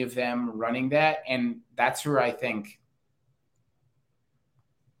any of them running that. And that's where I think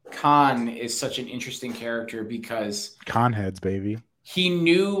Khan is such an interesting character, because Khan heads, baby. He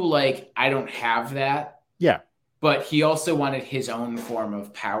knew, like, I don't have that. Yeah. But he also wanted his own form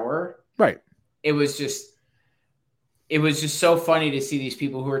of power. Right. It was just so funny to see these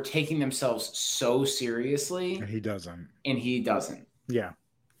people who are taking themselves so seriously. And he doesn't. Yeah.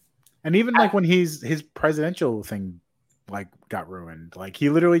 And even like when his presidential thing like got ruined, like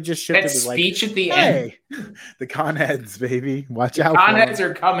he literally just shifted that speech like, at the end. The con heads, baby, watch out! Con heads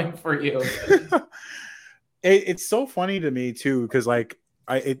are coming for you. It's so funny to me too, because like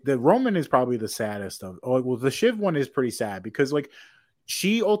the Roman is probably the saddest of. Oh, well, the Shiv one is pretty sad, because like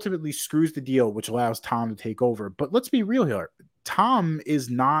she ultimately screws the deal, which allows Tom to take over. But let's be real here, Tom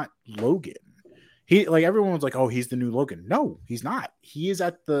is not Logan. He, like, everyone was like, oh, he's the new Logan. No, he's not. Shiv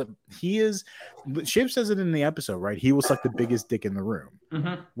says it in the episode, right? He was like the biggest dick in the room,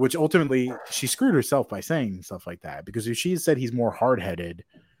 which ultimately she screwed herself by saying stuff like that, because if she had said he's more hard-headed,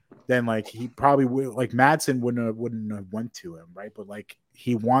 then like he probably would, like Madsen wouldn't have went to him, right? But like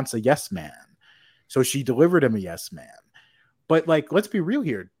he wants a yes man. So she delivered him a yes man. But like, let's be real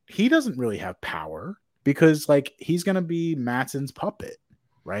here. He doesn't really have power, because like he's going to be Madsen's puppet,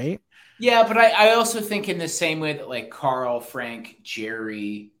 right? Yeah, but I also think in the same way that like Carl, Frank,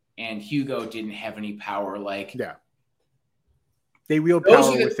 Jerry, and Hugo didn't have any power, like they wield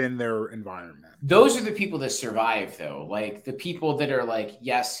power within their environment. Those are the people that survive, though. Like the people that are like,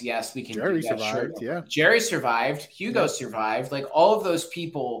 yes, we can. Jerry do that, survived, sure. yeah. Jerry survived. Hugo survived. Like all of those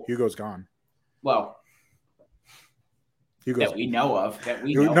people. Hugo's gone. Well, Hugo's that we know of.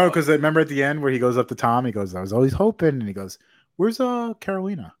 No, because remember at the end where he goes up to Tom, he goes, "I was always hoping," and he goes, "Where's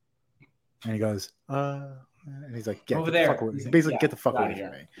Carolina?" And he goes, and he's like, "Get over there." Basically, get the fuck away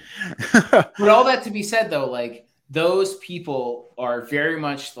from me. But all that to be said, though, like those people are very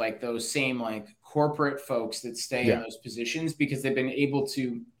much like those same like corporate folks that stay in those positions, because they've been able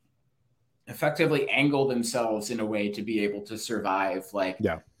to effectively angle themselves in a way to be able to survive like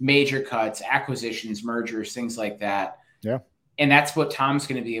major cuts, acquisitions, mergers, things like that. Yeah. And that's what Tom's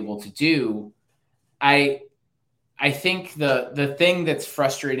going to be able to do. I think the thing that's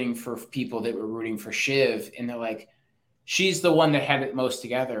frustrating for people that were rooting for Shiv, and they're like, she's the one that had it most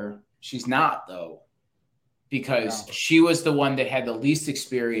together. She's not, though, because she was the one that had the least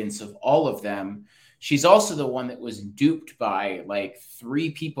experience of all of them. She's also the one that was duped by like 3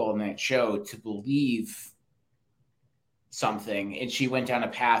 people in that show to believe something, and she went down a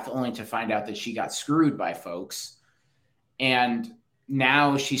path only to find out that she got screwed by folks. And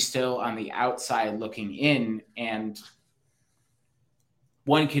now she's still on the outside looking in, and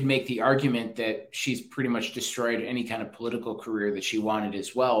one could make the argument that she's pretty much destroyed any kind of political career that she wanted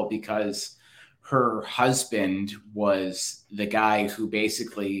as well, because her husband was the guy who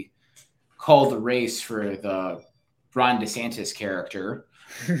basically called the race for the Ron DeSantis character.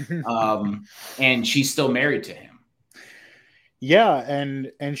 And she's still married to him. Yeah,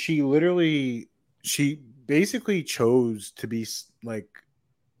 and she basically chose to be like,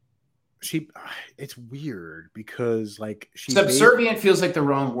 it's weird because like subservient feels like the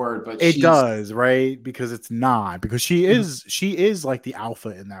wrong word, but it does, right? Because it's not, because she is like the alpha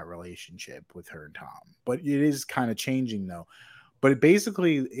in that relationship with her and Tom, but it is kind of changing though. But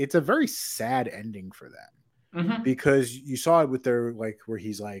it's a very sad ending for them, because you saw it with their, like, where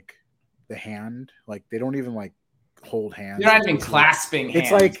he's like the hand, like they don't even like hold hands. They're not even clasping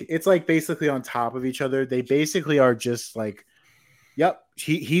hands. It's like basically on top of each other. They basically are just like, yep,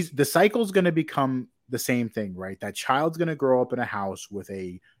 the cycle's going to become the same thing, right? That child's going to grow up in a house with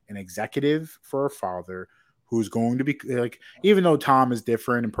an executive for a father who's going to be like, even though Tom is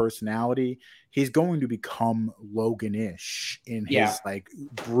different in personality, he's going to become Logan-ish in his like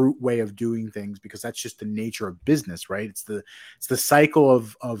brute way of doing things, because that's just the nature of business, right? It's the cycle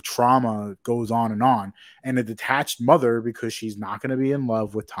of trauma goes on. And a detached mother, because she's not going to be in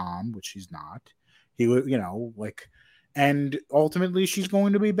love with Tom, which she's not. He would, and ultimately she's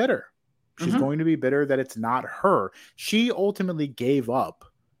going to be bitter. She's going to be bitter that it's not her. She ultimately gave up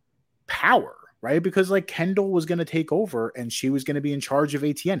power, right? Because like Kendall was going to take over and she was going to be in charge of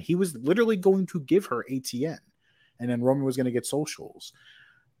ATN. He was literally going to give her ATN, and then Roman was going to get socials,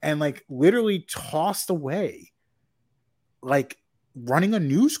 and like literally tossed away like running a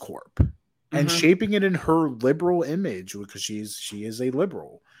News Corp and shaping it in her liberal image, because she is a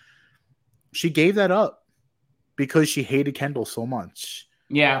liberal. She gave that up because she hated Kendall so much.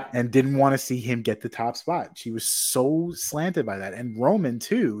 Yeah. And didn't want to see him get the top spot. She was so slanted by that. And Roman,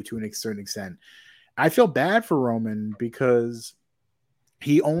 too, to a certain extent. I feel bad for Roman because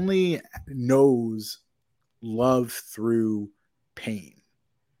he only knows love through pain.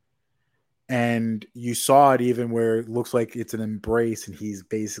 And you saw it even where it looks like it's an embrace and he's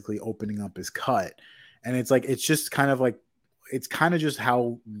basically opening up his cut. And it's like, it's just kind of like, it's kind of just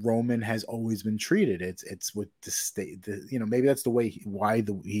how Roman has always been treated. It's with the state, maybe that's the way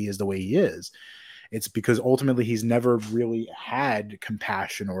he is the way he is. It's because ultimately he's never really had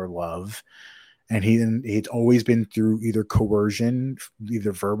compassion or love, and it's always been through either coercion,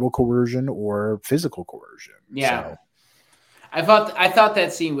 either verbal coercion or physical coercion. Yeah, so. I thought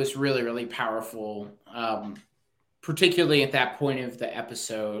that scene was really, really powerful, particularly at that point of the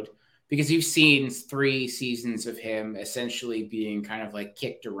episode. Because you've seen 3 seasons of him essentially being kind of like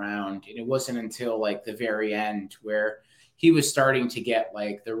kicked around. And it wasn't until like the very end where he was starting to get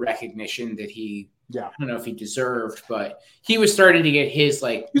like the recognition that I don't know if he deserved, but he was starting to get his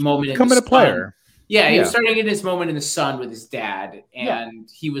like moment in the sun. Player. Yeah, he was starting to get his moment in the sun with his dad. And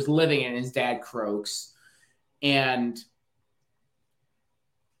he was living in his dad croaks. And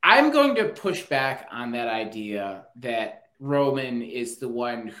I'm going to push back on that idea that Roman is the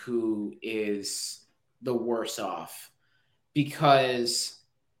one who is the worse off, because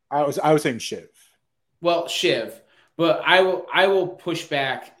I was saying Shiv. Well, Shiv, but I will push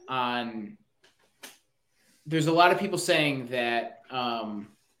back on. There's a lot of people saying that,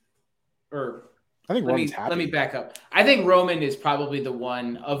 or I think Roman's happy. Let me back up. I think Roman is probably the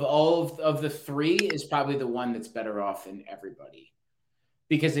one of all of the 3 is probably the one that's better off than everybody,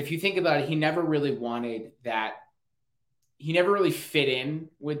 because if you think about it, he never really wanted that. He never really fit in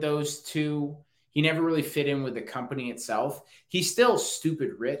with those 2. He never really fit in with the company itself. He's still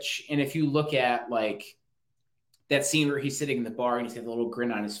stupid rich. And if you look at like that scene where he's sitting in the bar and he's got a little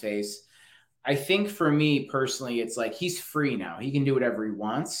grin on his face, I think for me personally, it's like he's free now. He can do whatever he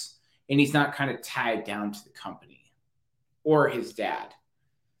wants. And he's not kind of tied down to the company or his dad.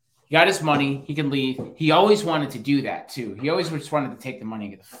 He got his money. He can leave. He always wanted to do that too. He always just wanted to take the money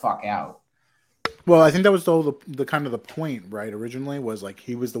and get the fuck out. Well, I think that was the kind of the point, right? Originally was like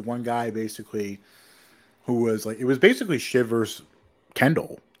he was the one guy basically who was like, it was basically Shiv versus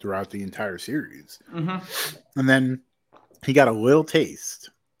Kendall throughout the entire series. And then he got a little taste,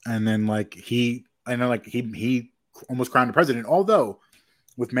 and then he almost crowned the president. Although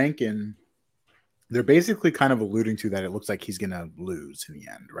with Mencken, they're basically kind of alluding to that it looks like he's gonna lose in the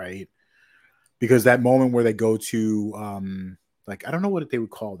end, right? Because that moment where they go to I don't know what they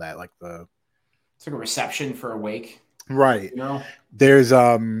would call that, it's like a reception for a wake. Right. There's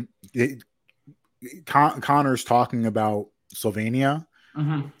Connor's talking about Slovenia,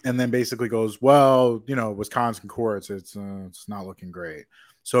 Mm-hmm. and then basically goes, well, Wisconsin courts, it's not looking great.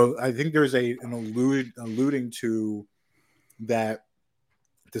 So I think there's alluding to that,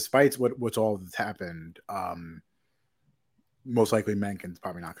 despite what's all that's happened, most likely Menken's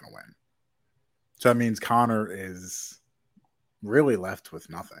probably not going to win. So that means Connor is really left with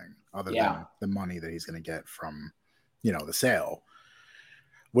nothing other than the money that he's going to get from, the sale.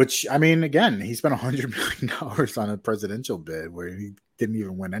 Which, I mean, again, he spent $100 million on a presidential bid where he didn't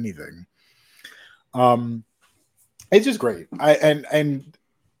even win anything. It's just great. And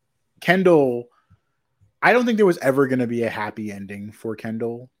Kendall, I don't think there was ever going to be a happy ending for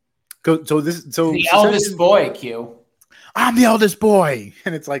Kendall. The eldest boy, Q. I'm the eldest boy,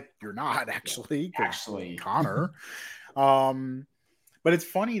 and it's like you're not actually Connor. But it's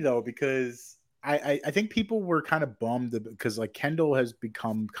funny though, because I think people were kind of bummed because like Kendall has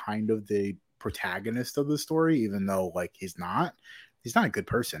become kind of the protagonist of the story, even though like he's not a good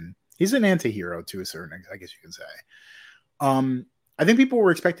person. He's an anti-hero to a certain, I guess you can say. I think people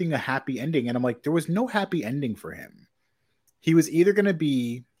were expecting a happy ending, and I'm like, there was no happy ending for him. He was either going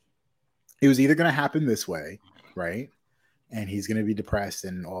to happen this way, right? And he's going to be depressed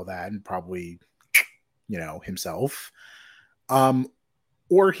and all that, and probably, himself.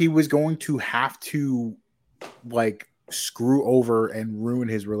 Or he was going to have to like screw over and ruin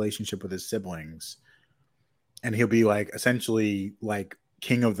his relationship with his siblings. And he'll be like essentially like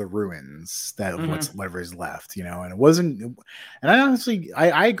king of the ruins that whatever is left, and it wasn't. And I honestly,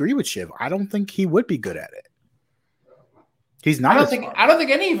 I agree with Shiv. I don't think he would be good at it. He's not. I don't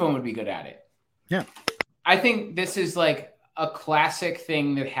think any of them would be good at it. Yeah. I think this is like a classic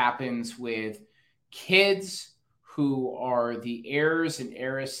thing that happens with kids who are the heirs and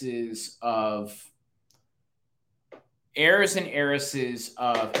heiresses of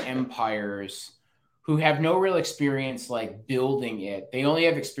empires, who have no real experience like building it. They only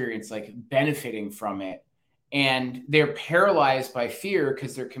have experience like benefiting from it. And they're paralyzed by fear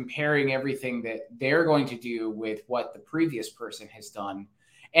because they're comparing everything that they're going to do with what the previous person has done.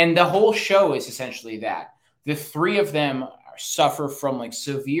 And the whole show is essentially that. The three of them suffer from like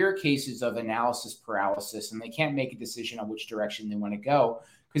severe cases of analysis paralysis, and they can't make a decision on which direction they want to go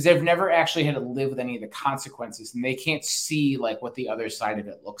because they've never actually had to live with any of the consequences, and they can't see like what the other side of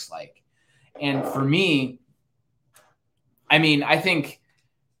it looks like. And for me, I mean, I think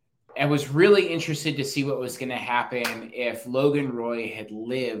I was really interested to see what was going to happen if Logan Roy had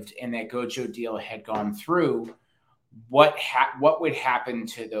lived and that Gojo deal had gone through. What would happen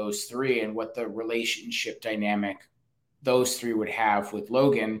to those three and what the relationship dynamic those three would have with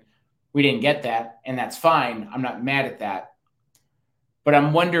Logan. We didn't get that, and that's fine. I'm not mad at that. But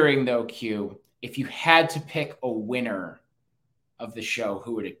I'm wondering, though, Q, if you had to pick a winner of the show,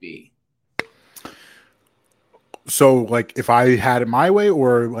 who would it be? So, like, if I had it my way,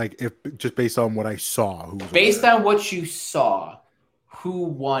 or like, if just based on what I saw, based on what you saw, who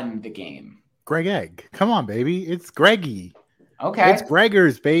won the game? Greg Egg. Come on, baby. It's Greggy. Okay. It's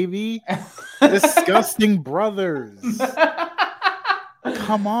Gregors, baby. Disgusting brothers.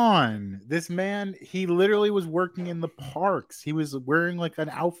 Come on. This man, he literally was working in the parks. He was wearing like an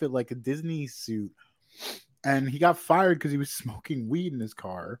outfit, like a Disney suit. And he got fired because he was smoking weed in his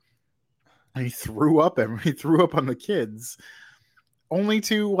car. And he threw up on the kids. Only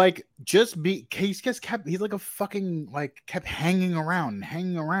to like just be, he's like a fucking, like kept hanging around.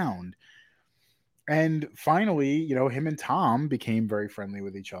 And finally, him and Tom became very friendly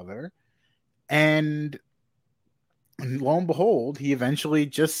with each other. And lo and behold, he eventually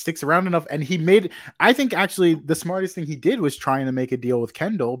just sticks around enough. And I think actually the smartest thing he did was trying to make a deal with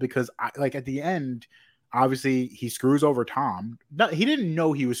Kendall, because at the end, obviously he screws over Tom. He didn't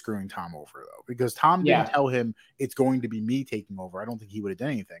know he was screwing Tom over though, because Tom didn't tell him it's going to be me taking over. I don't think he would have done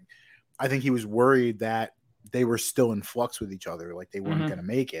anything. I think he was worried that they were still in flux with each other. Like they weren't going to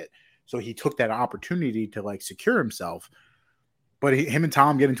make it. So he took that opportunity to like secure himself. But him and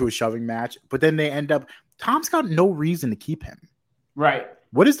Tom get into a shoving match. But then they end up. Tom's got no reason to keep him. Right.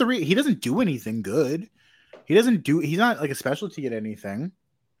 What is the reason? He doesn't do anything good. He's not like a specialty at anything.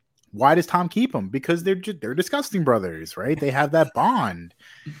 Why does Tom keep him? Because they're disgusting brothers, right? They have that bond.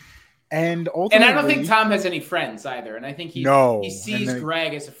 And ultimately, I don't think Tom has any friends either. And I think he sees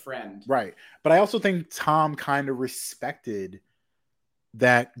Greg as a friend. Right. But I also think Tom kind of respected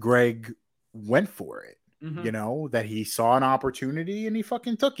that Greg went for it, that he saw an opportunity and he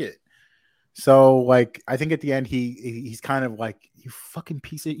fucking took it. So like, I think at the end, he's kind of like, you fucking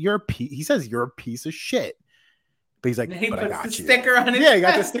piece of, he says you're a piece of shit, but he's like, but I got you. Sticker on his he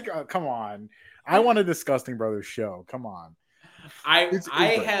got the sticker. Oh, come on. I want a Disgusting Brothers show. Come on.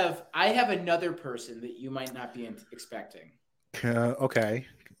 I have another person that you might not be expecting. Okay,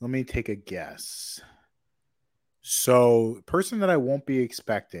 let me take a guess. So, person that I won't be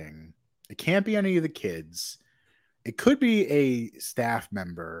expecting, it can't be any of the kids. It could be a staff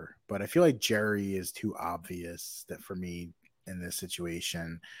member, but I feel like Jerry is too obvious that for me in this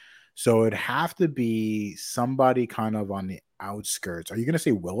situation. So it'd have to be somebody kind of on the outskirts. Are you going to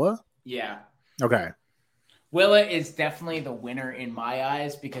say Willa? Yeah. Okay. Willa is definitely the winner in my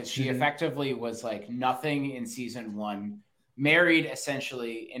eyes because she effectively was like nothing in season 1, married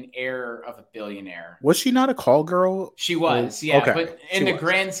essentially an heir of a billionaire. Was she not a call girl? She was, yeah. Okay. But in the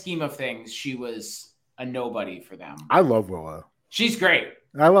grand scheme of things, she was a nobody for them. I love Willa. She's great.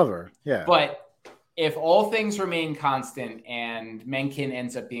 I love her. Yeah. But if all things remain constant and Mencken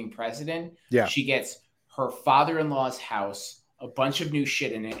ends up being president, she gets her father-in-law's house, a bunch of new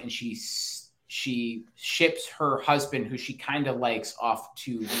shit in it, and she ships her husband, who she kind of likes, off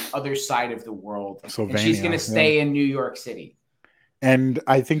to the other side of the world. And she's going to stay in New York City. And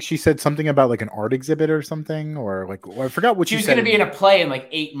I think she said something about like an art exhibit or something, or like, I forgot what she was said. Going to be in a play in like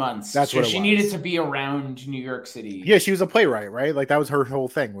 8 months. That's what it she was. needed to be around New York City. Yeah, she was a playwright, right? Like that was her whole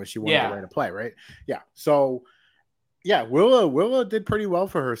thing, was she wanted to write a play, right? Yeah. So yeah, Willa did pretty well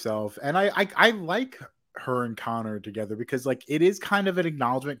for herself. And I like her and Connor together because like it is kind of an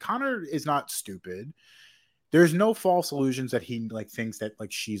acknowledgement. Connor is not stupid. There's no false illusions that he like thinks that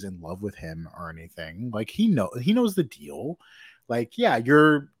like she's in love with him or anything. Like he knows the deal. Like, yeah,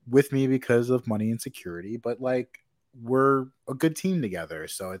 you're with me because of money and security, but like we're a good team together.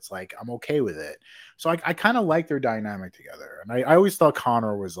 So it's like, I'm okay with it. So I kind of like their dynamic together. And I always thought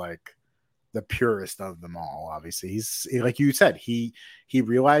Connor was like the purest of them all. Obviously, he's like you said, he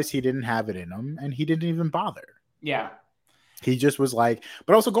realized he didn't have it in him and he didn't even bother. Yeah. He just was like,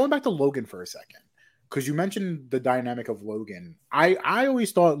 but also going back to Logan for a second, because you mentioned the dynamic of Logan. I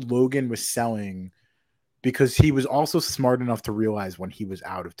always thought Logan was selling because he was also smart enough to realize when he was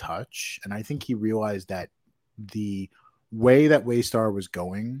out of touch. And I think he realized that the way that Waystar was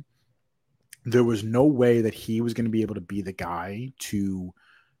going, there was no way that he was going to be able to be the guy to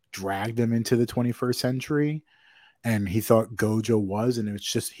drag them into the 21st century. And he thought Gojo was, and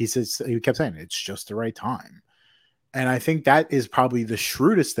it's just, he kept saying, it's just the right time. And I think that is probably the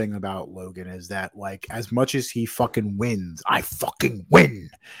shrewdest thing about Logan, is that like, as much as he fucking wins, I fucking win,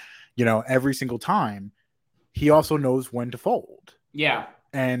 every single time, he also knows when to fold. Yeah.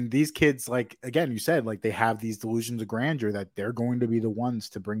 And these kids, like, again, you said, like, they have these delusions of grandeur that they're going to be the ones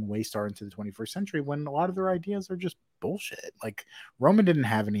to bring Waystar into the 21st century when a lot of their ideas are just bullshit. Like, Roman didn't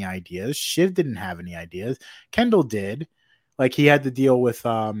have any ideas. Shiv didn't have any ideas. Kendall did. Like, he had to deal with,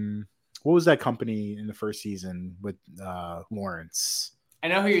 what was that company in the first season with Lawrence? I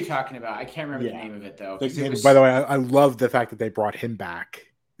know who you're talking about. I can't remember the name of it, though. By the way, I love the fact that they brought him back.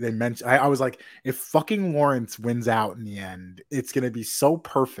 They mentioned, I was like, if fucking Lawrence wins out in the end, it's gonna be so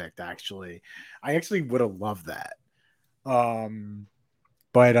perfect. Actually, I actually would have loved that.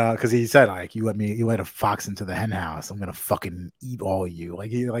 But because he said, like, you let a fox into the hen house, I'm gonna fucking eat all of you.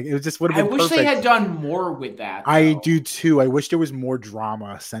 Like, it just would have been. I wish perfect. They had done more with that. Though. I do too. I wish there was more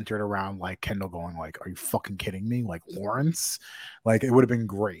drama centered around like Kendall going like, "Are you fucking kidding me?" Like Lawrence, like it would have been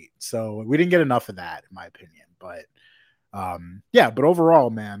great. So we didn't get enough of that, in my opinion. But but overall,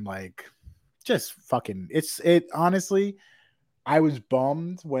 man, like, just fucking, it honestly, I was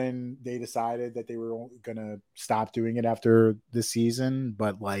bummed when they decided that they were gonna stop doing it after the season,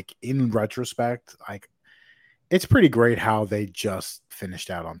 but like in retrospect, like it's pretty great how they just finished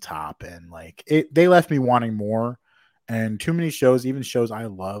out on top, and like they left me wanting more. And too many shows, even shows I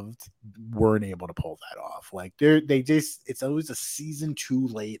loved, weren't able to pull that off. Like it's always a season too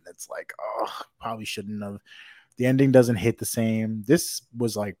late, and it's like, oh, probably shouldn't have. The ending doesn't hit the same. This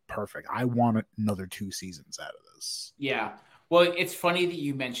was like perfect. I want another 2 seasons out of this. Yeah. Well, it's funny that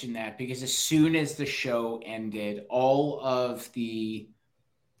you mentioned that because as soon as the show ended, all of the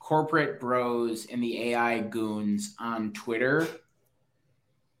corporate bros and the AI goons on Twitter,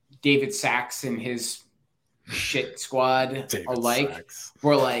 David Sachs and his shit squad alike,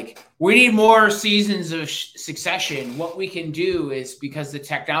 were like, we need more seasons of Succession. What we can do is, because the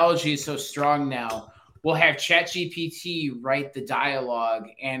technology is so strong now, we'll have ChatGPT write the dialogue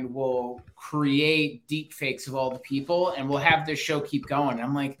and we'll create deep fakes of all the people and we'll have this show keep going. And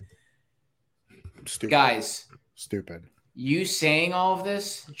I'm like, guys, you saying all of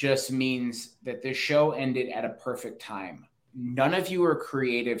this just means that the show ended at a perfect time. None of you are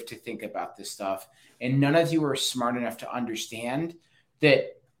creative to think about this stuff, and none of you are smart enough to understand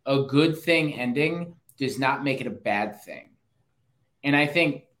that a good thing ending does not make it a bad thing. And I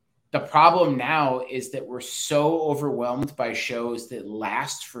think The problem now is that we're so overwhelmed by shows that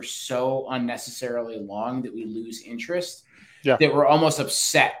last for so unnecessarily long that we lose interest, that we're almost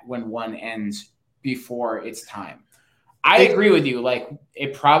upset when one ends before its time. I agree with you. Like,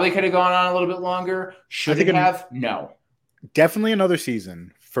 it probably could have gone on a little bit longer. Should it have? No. Definitely another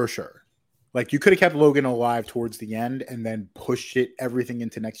season, for sure. Like, you could have kept Logan alive towards the end and then pushed everything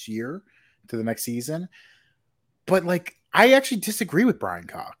into next year, to the next season. But, like, I actually disagree with Brian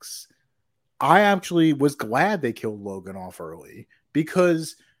Cox. I actually was glad they killed Logan off early,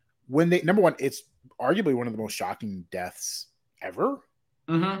 because when number one, it's arguably one of the most shocking deaths ever.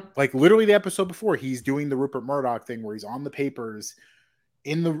 Mm-hmm. Like, literally the episode before, he's doing the Rupert Murdoch thing where he's on the papers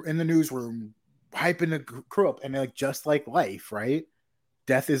in the newsroom, hyping the crew up, and like, just like life, right?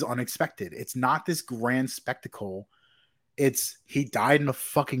 Death is unexpected. It's not this grand spectacle. It's he died in a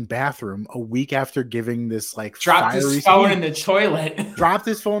fucking bathroom a week after giving this like dropped his phone in the toilet. Dropped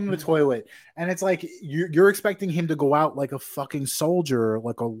his phone in the toilet, and it's like you're expecting him to go out like a fucking soldier,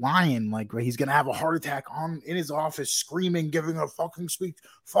 like a lion, like he's gonna have a heart attack in his office, screaming, giving a fucking speech,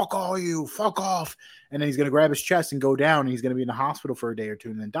 "Fuck all you, fuck off," and then he's gonna grab his chest and go down, and he's gonna be in the hospital for a day or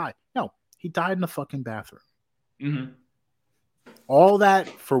two and then die. No, he died in the fucking bathroom. Mm-hmm. All that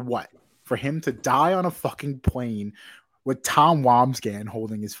for what? For him to die on a fucking plane with Tom Wambsgans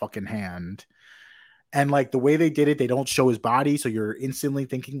holding his fucking hand. And like the way they did it, they don't show his body. So you're instantly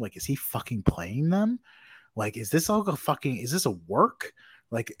thinking like, is he fucking playing them? Like, is this a work?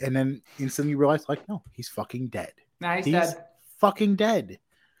 Like, and then instantly you realize like, no, he's fucking dead. Nah, he's dead. Fucking dead.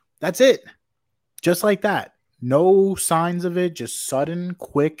 That's it. Just like that. No signs of it, just sudden,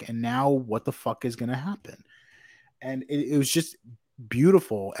 quick. And now what the fuck is going to happen? And it was just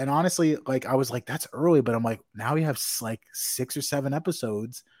beautiful. And honestly, like I was like, that's early, but I'm like, now we have like 6 or 7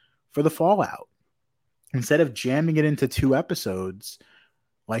 episodes for the fallout. Instead of jamming it into 2 episodes,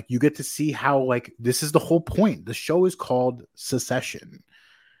 like you get to see how like this is the whole point. The show is called Succession,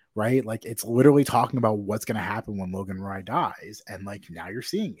 right? Like it's literally talking about what's going to happen when Logan Roy dies, and like now you're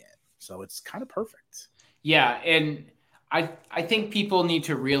seeing it. So it's kind of perfect. Yeah, and I think people need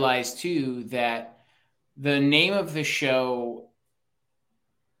to realize too that the name of the show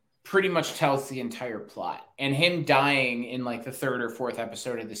pretty much tells the entire plot, and him dying in like the 3rd or 4th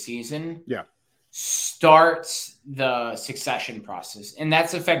episode of the season starts the succession process. And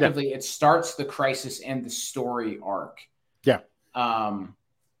that's effectively, it starts the crisis and the story arc. Yeah.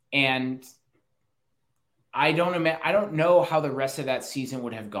 And I don't know how the rest of that season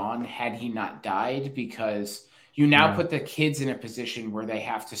would have gone had he not died, because you now put the kids in a position where they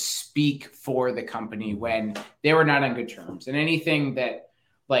have to speak for the company when they were not on good terms. And anything that,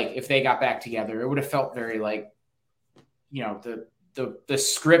 like, if they got back together, it would have felt very like, you know, the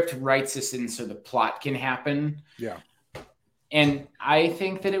script writes this in so the plot can happen. Yeah. And I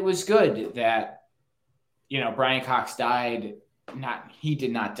think that it was good that, you know, Brian Cox died. He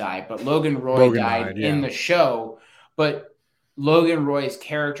did not die, but Logan Roy died in the show. But Logan Roy's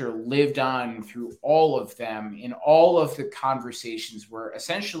character lived on through all of them, in all of the conversations were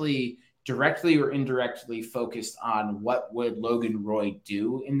essentially directly or indirectly focused on what would Logan Roy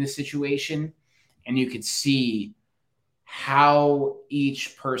do in this situation. And you could see how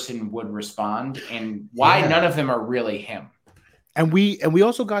each person would respond and why none of them are really him. And we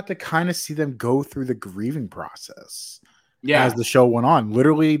also got to kind of see them go through the grieving process as the show went on.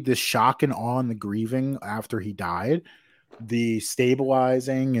 Literally the shock and awe and the grieving after he died, the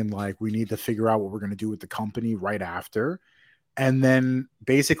stabilizing, and like, we need to figure out what we're going to do with the company right after. And then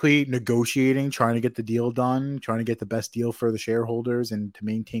basically negotiating, trying to get the deal done, trying to get the best deal for the shareholders and to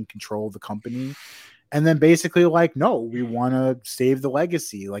maintain control of the company. And then basically like, no, we want to save the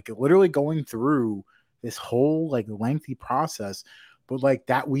legacy, like literally going through this whole like lengthy process. But like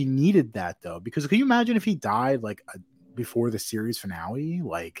that, we needed that though, because can you imagine if he died like before the series finale?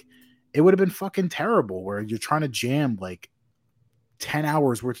 Like it would have been fucking terrible, where you're trying to jam like 10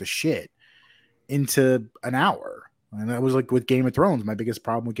 hours worth of shit into an hour. And that was like with Game of Thrones. My biggest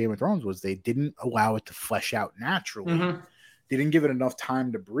problem with Game of Thrones was they didn't allow it to flesh out naturally. Mm-hmm. They didn't give it enough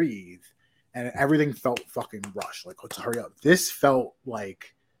time to breathe. And everything felt fucking rushed. Like, let's hurry up. This felt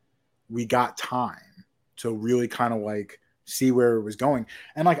like we got time to really kind of like see where it was going.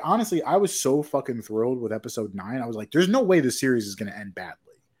 And like, honestly, I was so fucking thrilled with episode 9. I was like, there's no way the series is going to end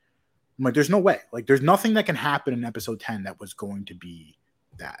badly. I'm like, there's no way. Like, there's nothing that can happen in episode 10 that was going to be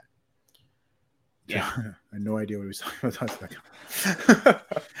that. Yeah. I had no idea what he was talking about.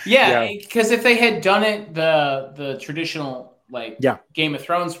 Yeah, because if they had done it the traditional like Game of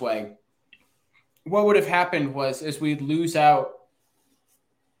Thrones way, what would have happened was, as we'd lose out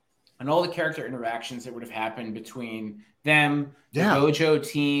and all the character interactions that would have happened between them, the Yeah. Gojo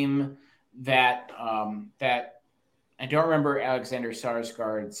team, that I don't remember Alexander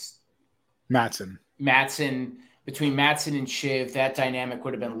Skarsgård's Mattson, between Mattson and Shiv, that dynamic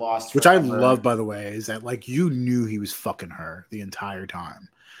would have been lost. which I forever. love, by the way, is that like you knew he was fucking her the entire time.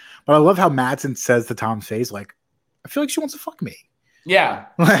 But I love how Mattson says to Tom's face, like, I feel like she wants to fuck me. Yeah.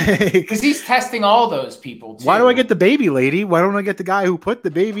 Like, Because he's testing all those people too. why do I get the baby lady? Why don't I get the guy who put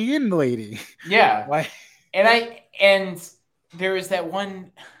the baby in the lady? Yeah. Why? And there is that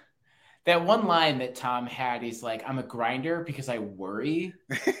one line that Tom had. He's like, I'm a grinder because I worry.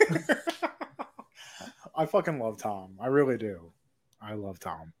 I fucking love Tom. I really do. I love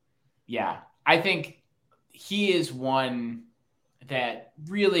Tom. Yeah. I think he is one that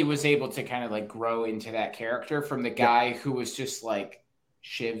really was able to kind of like grow into that character from the guy who was just like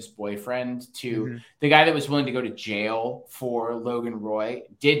Shiv's boyfriend to the guy that was willing to go to jail for Logan Roy,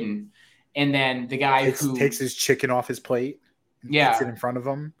 didn't. And then the guy who takes his chicken off his plate and Yeah. puts it in front of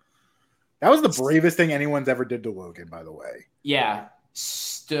him. That was the bravest thing anyone's ever did to Logan, by the way. Yeah.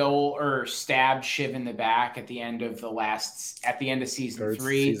 Stabbed Shiv in the back at the end of season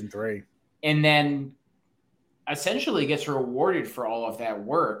 3. Season 3. And then essentially gets rewarded for all of that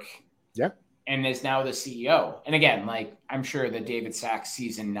work. Yeah. And is now the CEO. And again, like, I'm sure that David Sachs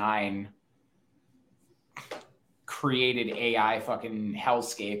season 9 created AI fucking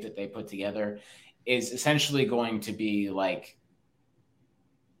hellscape that they put together is essentially going to be like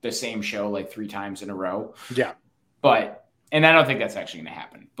the same show like 3 times in a row. Yeah. And I don't think that's actually going to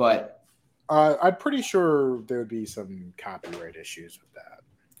happen, but I'm pretty sure there would be some copyright issues with that.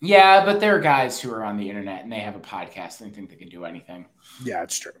 yeah, but there are guys who are on the internet and they have a podcast and they think they can do anything. Yeah,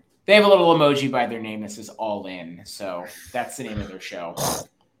 it's true. They have a little emoji by their name that says All In. So that's the name of their show.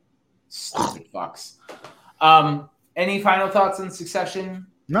 Stupid fucks. Any final thoughts on Succession?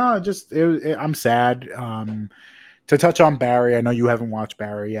 No, just I'm sad. To touch on Barry, I know you haven't watched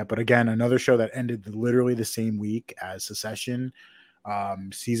Barry yet, but again, another show that ended literally the same week as Succession,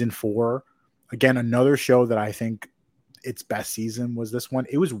 season 4. Again, another show that I think its best season was this one.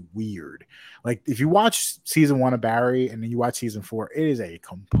 It was weird. Like if you watch season 1 of Barry and then you watch season 4, it is a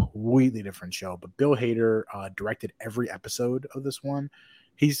completely different show. But Bill Hader directed every episode of this one.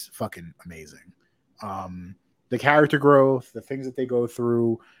 He's fucking amazing. The character growth, the things that they go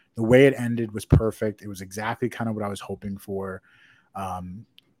through, the way it ended was perfect. It was exactly kind of what I was hoping for.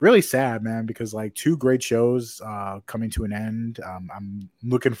 Really sad, man, because like 2 great shows coming to an end. I'm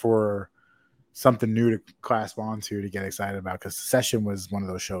looking for something new to clasp onto to get excited about, because Succession was one of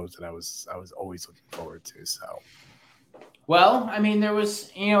those shows that I was always looking forward to. So, well, I mean, there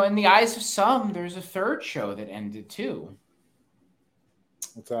was, in the eyes of some, there's a 3rd show that ended too.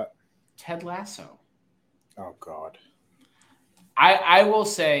 What's that? Ted Lasso. Oh God. I will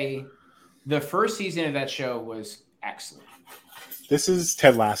say the first season of that show was excellent. This is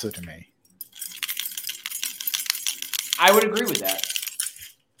Ted Lasso to me. I would agree with that.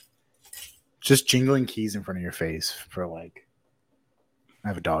 Just jingling keys in front of your face for like, I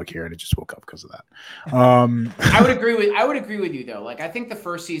have a dog here and it just woke up because of that. I would agree with you though. Like, I think the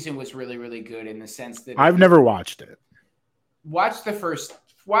first season was really, really good in the sense that I've never watched it. Watch the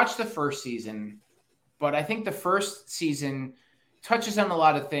first season, but I think the first season touches on a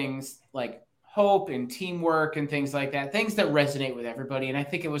lot of things like hope and teamwork and things like that, things that resonate with everybody. And I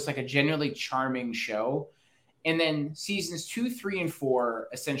think it was like a genuinely charming show. And then seasons 2, 3, and 4,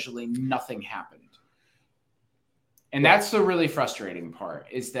 essentially nothing happened. And that's the really frustrating part,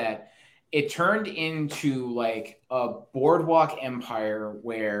 is that it turned into like a boardwalk empire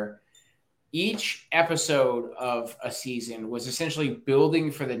where each episode of a season was essentially building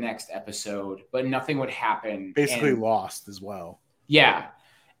for the next episode, but nothing would happen. Basically lost as well. Yeah.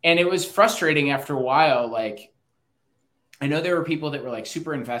 And it was frustrating after a while. Like, I know there were people that were like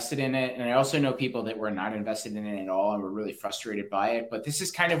super invested in it. And I also know people that were not invested in it at all and were really frustrated by it. But this is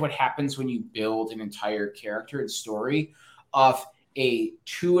kind of what happens when you build an entire character and story off a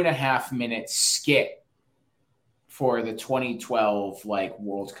 2.5-minute skit for the 2012 like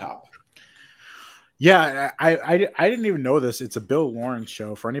World Cup. Yeah, I didn't even know this. It's a Bill Lawrence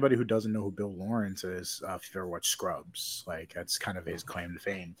show. For anybody who doesn't know who Bill Lawrence is, if you've ever watched Scrubs, like that's kind of his claim to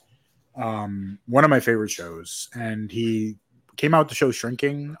fame. One of my favorite shows, and he came out with the show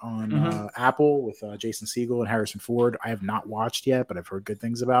Shrinking on Apple with Jason Segel and Harrison Ford. I have not watched yet, but I've heard good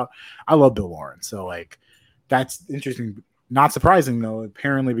things about. I love Bill Lawrence, so like that's interesting. Not surprising though.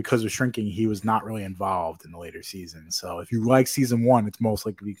 Apparently, because of Shrinking, he was not really involved in the later seasons. So if you like season 1, it's most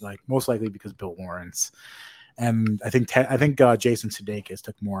likely because Bill Lawrence. And I think Jason Sudeikis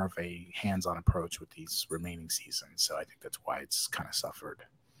took more of a hands-on approach with these remaining seasons. So I think that's why it's kind of suffered.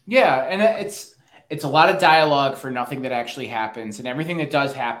 Yeah, and it's a lot of dialogue for nothing that actually happens, and everything that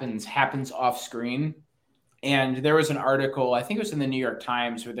does happens off screen. And there was an article, I think it was in the New York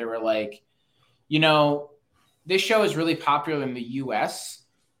Times, where they were like, this show is really popular in the US,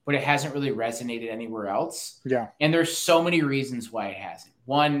 but it hasn't really resonated anywhere else. Yeah. And there's so many reasons why it hasn't.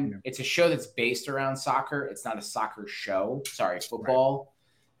 One, it's a show that's based around soccer. It's not a soccer show. Sorry, football.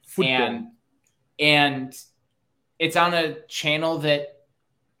 Football. And it's on a channel that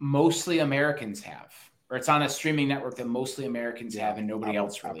mostly Americans have, or it's on a streaming network that mostly Americans have and nobody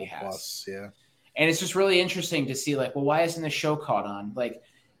else really has. Plus, yeah. And it's just really interesting to see, like, well, why isn't the show caught on? Like,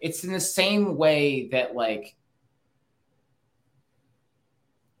 it's in the same way that, like,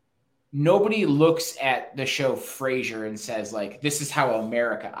 nobody looks at the show Frasier and says, like, this is how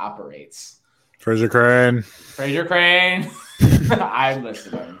America operates. Frasier Crane. I'm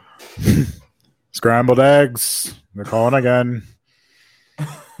listening. Scrambled eggs. They're calling again.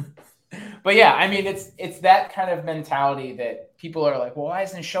 But yeah, I mean, it's that kind of mentality that people are like, well, why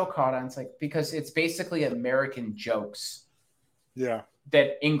isn't the show caught on? It's like, because it's basically American jokes. Yeah.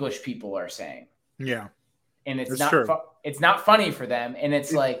 That English people are saying. Yeah. And it's not it's not funny for them. And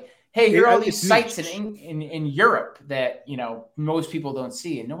it's like, hey, here are all these sites in Europe that, most people don't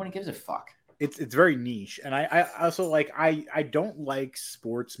see, and no one gives a fuck. It's very niche. And I also like, I don't like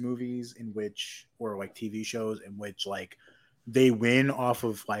sports movies or like TV shows in which like they win off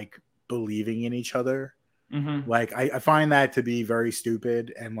of like believing in each other. Mm-hmm. Like I find that to be very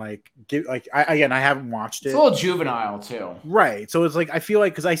stupid, and like I haven't watched it. It's a little juvenile too, right? So it's like I feel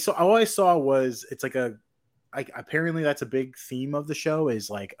like because all I saw was it's like apparently that's a big theme of the show is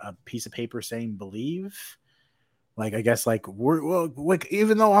like a piece of paper saying believe. Like I guess like like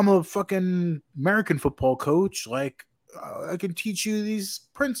even though I'm a fucking American football coach, like I can teach you these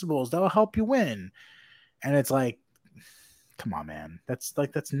principles that'll help you win, and it's like, come on, man.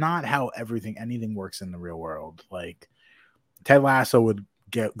 That's not how anything works in the real world. Like Ted Lasso would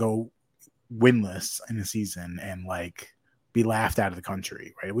go winless in a season and like be laughed out of the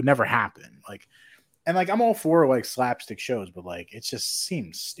country, right? It would never happen. Like, and like I'm all for like slapstick shows, but like it just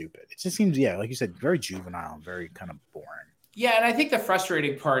seems stupid. It just seems, like you said, very juvenile and very kind of boring. Yeah, and I think the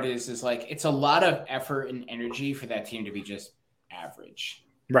frustrating part is like it's a lot of effort and energy for that team to be just average.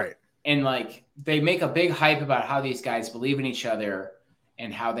 Right. And like they make a big hype about how these guys believe in each other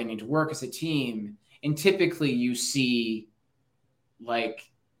and how they need to work as a team. And typically you see like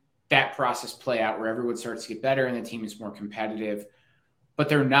that process play out where everyone starts to get better and the team is more competitive, but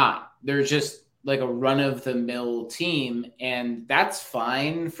they're not. They're just like a run of the mill team. And that's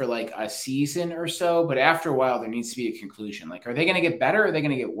fine for like a season or so. But after a while, there needs to be a conclusion. Like, are they going to get better or are they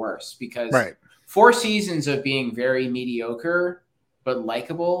going to get worse? Because 4 seasons of being very mediocre but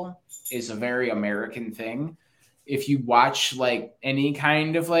likable is a very American thing. If you watch like any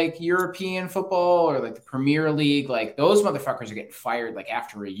kind of like European football or like the Premier League, like those motherfuckers are getting fired like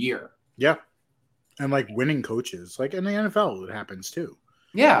after a year. Yeah. And like winning coaches, like in the NFL, it happens too.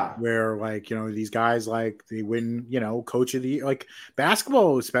 Yeah. Where like, these guys, like they win, coach of the, like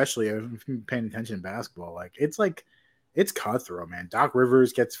basketball, especially if you're paying attention to basketball, like it's cutthroat, man. Doc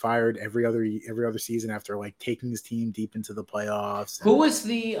Rivers gets fired every other season after like taking his team deep into the playoffs. Who was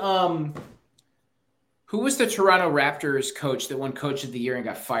the Toronto Raptors coach that won Coach of the Year and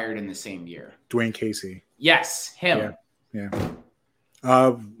got fired in the same year? Dwayne Casey. Yes, him. Yeah.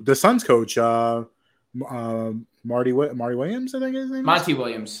 The Suns coach, Marty Williams, I think his name is?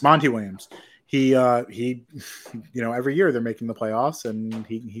 Monty Williams. He every year they're making the playoffs and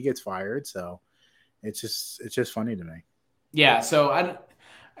he gets fired, so it's just funny to me. Yeah, so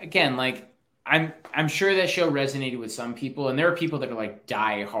I'm sure that show resonated with some people, and there are people that are like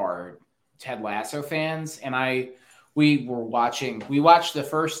die-hard Ted Lasso fans, and we watched the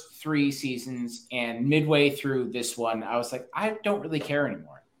first 3 seasons, and midway through this one, I was like, I don't really care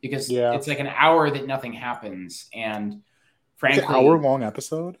anymore because it's like an hour that nothing happens, and frankly, it's an hour-long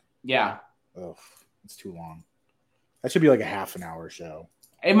episode. Yeah, it's too long. That should be like a half an hour show.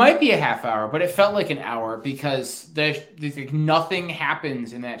 It might be a half hour, but it felt like an hour because there's nothing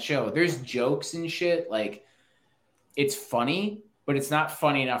happens in that show. There's jokes and shit. Like, it's funny, but it's not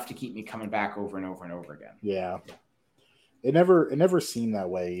funny enough to keep me coming back over and over and over again. Yeah. It never seemed that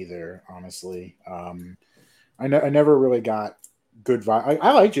way either, honestly. I never really got good vibe.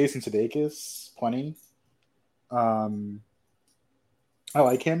 I like Jason Sudeikis plenty. I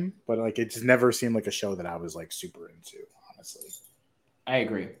like him, but like it just never seemed like a show that I was like super into, honestly. I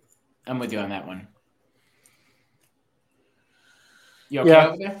agree. I'm with you on that one. You okay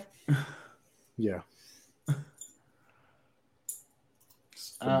over there? Yeah.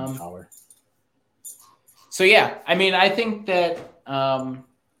 So yeah, I mean, I think that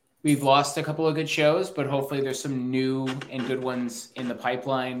we've lost a couple of good shows, but hopefully there's some new and good ones in the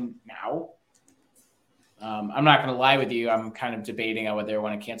pipeline now. I'm not going to lie with you. I'm kind of debating on whether I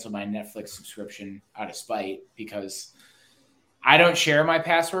want to cancel my Netflix subscription out of spite because I don't share my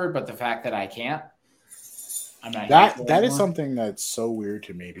password, but the fact that I can't, I'm not. That is something that's so weird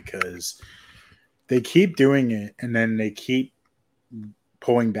to me because they keep doing it and then they keep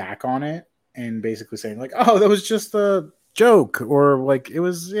pulling back on it and basically saying like, "Oh, that was just a joke," or like it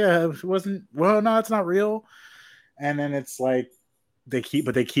wasn't. Well, no, it's not real. And then it's like they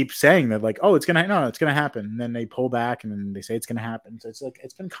keep saying that like, "Oh, it's gonna happen," and then they pull back and then they say it's gonna happen. So it's like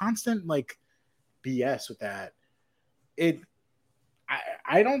it's been constant like BS with that.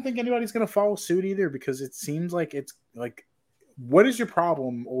 I don't think anybody's going to follow suit either because it seems like it's like, what is your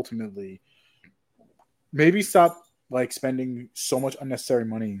problem ultimately? Maybe stop like spending so much unnecessary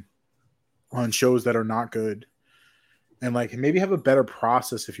money on shows that are not good, and like maybe have a better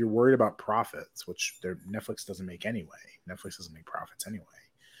process if you're worried about profits, which Netflix doesn't make anyway. Netflix doesn't make profits anyway.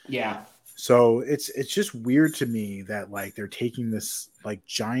 Yeah. So it's just weird to me that like they're taking this like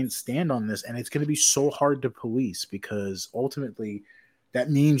giant stand on this, and it's going to be so hard to police because ultimately that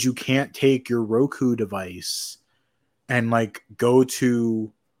means you can't take your Roku device and like go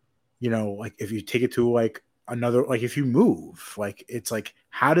to, like if you take it to like another, like if you move, like it's like,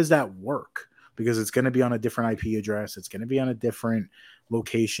 how does that work? Because it's going to be on a different IP address. It's going to be on a different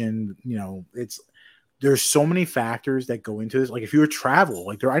location. There's so many factors that go into this. Like if you travel,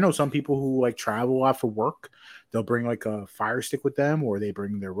 like I know some people who like travel a lot for work. They'll bring like a Fire Stick with them, or they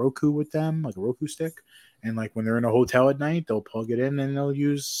bring their Roku with them, like a Roku stick. And like when they're in a hotel at night, they'll plug it in and they'll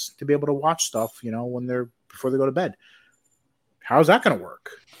use to be able to watch stuff, before they go to bed. How's that going to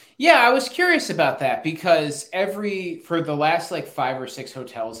work? Yeah, I was curious about that because for the last like 5 or 6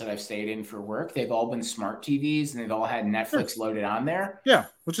 hotels that I've stayed in for work, they've all been smart TVs and they've all had Netflix loaded on there. Yeah,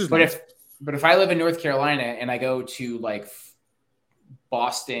 which is nice. But if I live in North Carolina and I go to like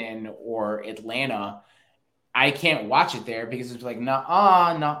Boston or Atlanta, I can't watch it there because it's like,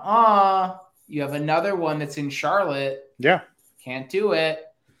 nuh-uh. You have another one that's in Charlotte. Yeah. Can't do it.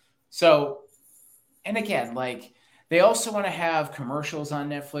 So, and again, like they also want to have commercials on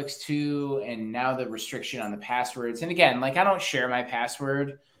Netflix too. And now the restriction on the passwords. And again, like I don't share my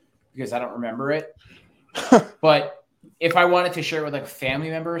password because I don't remember it. But if I wanted to share it with like a family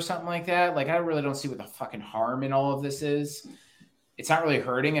member or something like that, like I really don't see what the fucking harm in all of this is. It's not really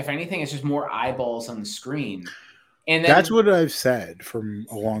hurting. If anything, it's just more eyeballs on the screen. And then, that's what I've said for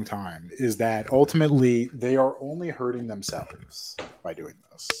a long time is that ultimately they are only hurting themselves by doing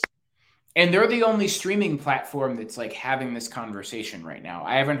this. And they're the only streaming platform that's like having this conversation right now.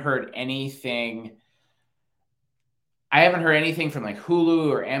 I haven't heard anything from like Hulu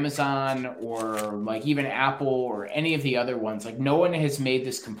or Amazon or like even Apple or any of the other ones. Like no one has made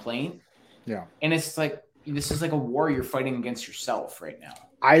this complaint. Yeah. And it's like, this is like a war you're fighting against yourself right now.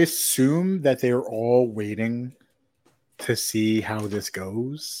 I assume that they're all waiting to see how this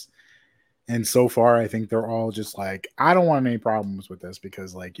goes. And so far, I think they're all just like, I don't want any problems with this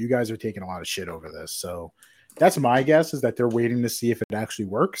because like you guys are taking a lot of shit over this. So that's my guess is that they're waiting to see if it actually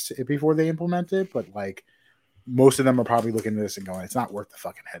works before they implement it. But like most of them are probably looking at this and going, it's not worth the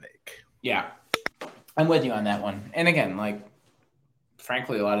fucking headache. Yeah. I'm with you on that one. And again, like,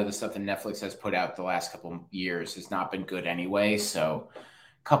 frankly, a lot of the stuff that Netflix has put out the last couple of years has not been good anyway. So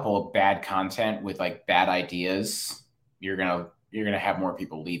a couple of bad content with like bad ideas, you're gonna have more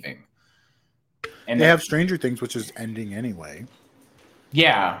people leaving. And they have Stranger Things, which is ending anyway.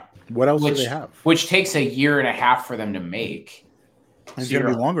 Yeah. What else do they have? Which takes 1.5 years for them to make. It's gonna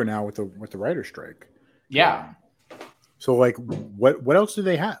be longer now with the writer's strike. Yeah. So like, what else do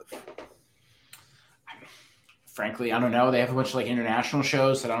they have? Frankly, I don't know. They have a bunch of like international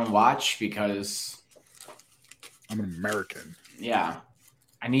shows that I don't watch because I'm an American. Yeah.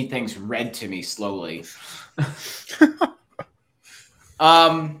 I need things read to me slowly.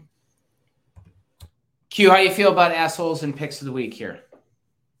 Q, how you feel about assholes and picks of the week here?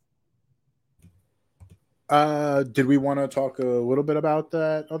 Did we want to talk a little bit about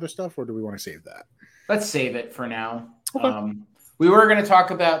that other stuff, or do we want to save that? Let's save it for now. Okay. We were going to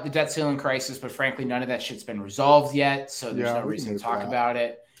talk about the debt ceiling crisis, but frankly, none of that shit's been resolved yet, so there's no reason to talk about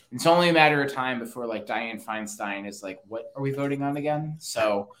it. It's only a matter of time before like Dianne Feinstein is like, what are we voting on again?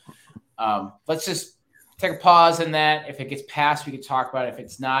 So let's just take a pause in that. If it gets passed, we can talk about it. If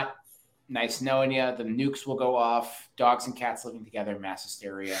it's not, nice knowing you. The nukes will go off. Dogs and cats living together, mass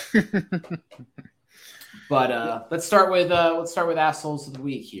hysteria. But let's start with assholes of the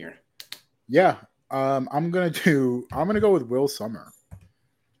week here. Yeah, I'm gonna go with Will Summer.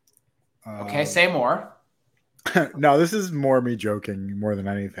 Okay, say more. No, this is more me joking more than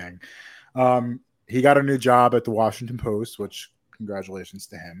anything. He got a new job at the Washington Post, which congratulations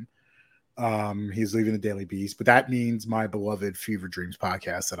to him. He's leaving the Daily Beast, but that means my beloved Fever Dreams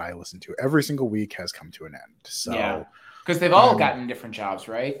podcast that I listen to every single week has come to an end. So yeah, because they've all gotten different jobs,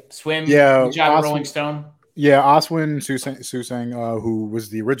 right? Swim, yeah, job at Rolling Stone. Yeah, Oswin Susang, who was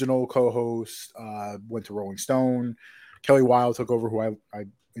the original co-host, went to Rolling Stone. Kelly Wilde took over, who I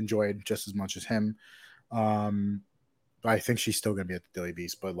enjoyed just as much as him. I think she's still going to be at the Daily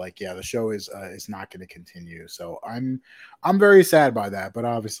Beast, but like, yeah, the show is not going to continue. So I'm very sad by that, but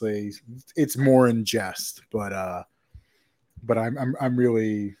obviously it's more in jest. But I'm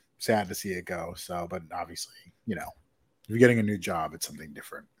really sad to see it go. So, but obviously, if you're getting a new job, it's something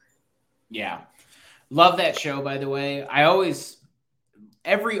different. Yeah, love that show. By the way,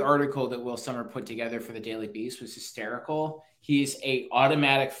 every article that Will Summer put together for the Daily Beast was hysterical. He's a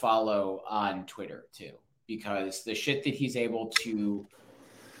automatic follow on Twitter too, because the shit that he's able to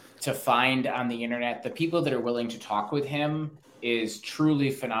find on the internet, the people that are willing to talk with him is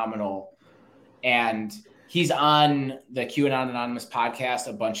truly phenomenal. And he's on the QAnon Anonymous podcast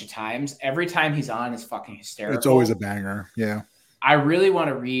a bunch of times. Every time he's on is fucking hysterical. It's always a banger. Yeah. I really want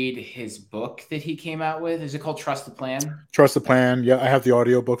to read his book that he came out with. Is it called Trust the Plan? Trust the Plan. Yeah, I have the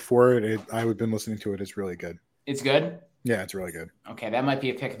audiobook for it. I've been listening to it. It's really good. It's good? Yeah, it's really good. Okay, that might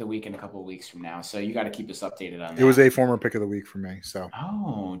be a pick of the week in a couple of weeks from now. So you got to keep us updated on that. It was a former pick of the week for me. So.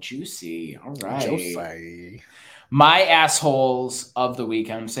 Oh, juicy. All right. Juicy. My assholes of the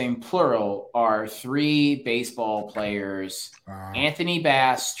week, I'm saying plural, are 3 baseball players, Anthony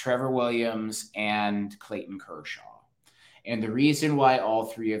Bass, Trevor Williams, and Clayton Kershaw. And the reason why all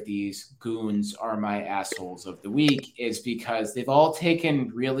 3 of these goons are my assholes of the week is because they've all taken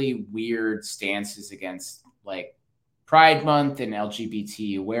really weird stances against like Pride Month and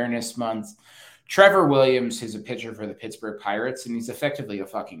LGBT Awareness Month. Trevor Williams is a pitcher for the Pittsburgh Pirates, and he's effectively a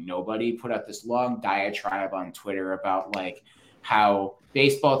fucking nobody. Put out this long diatribe on Twitter about like how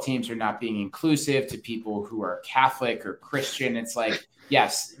baseball teams are not being inclusive to people who are Catholic or Christian. It's like,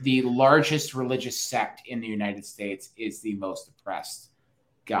 yes, the largest religious sect in the United States is the most oppressed.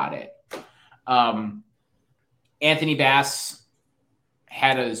 Got it. Anthony Bass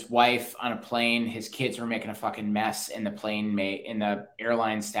had his wife on a plane. His kids were making a fucking mess, and the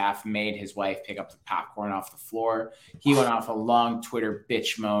airline staff made his wife pick up the popcorn off the floor. He went off a long Twitter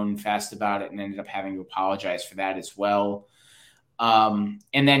bitch moan fest about it and ended up having to apologize for that as well. And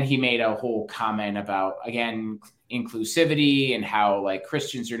then he made a whole comment about, again, inclusivity and how like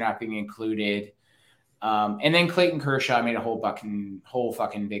Christians are not being included. And then Clayton Kershaw made a whole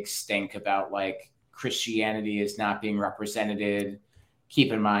fucking big stink about like Christianity is not being represented.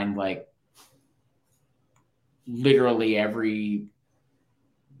 Keep in mind, like literally every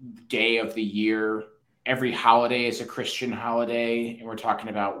day of the year, every holiday is a Christian holiday. And we're talking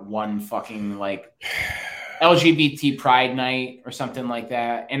about one fucking like LGBT Pride Night or something like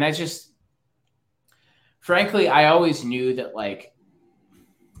that. And I just, frankly, I always knew that like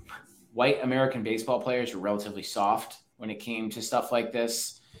white American baseball players were relatively soft when it came to stuff like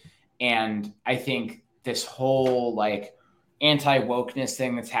this. And I think this whole like anti-wokeness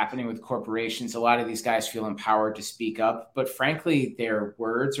thing that's happening with corporations, a lot of these guys feel empowered to speak up, but frankly, their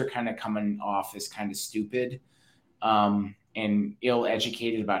words are kind of coming off as kind of stupid and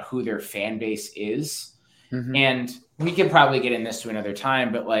ill-educated about who their fan base is. Mm-hmm. And we could probably get in this to another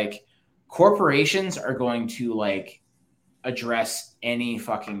time, but like corporations are going to like address any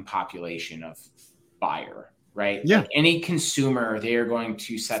fucking population of buyer, right? Yeah. Like any consumer, they are going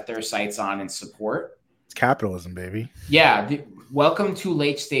to set their sights on and support. It's capitalism, baby. Yeah. Welcome to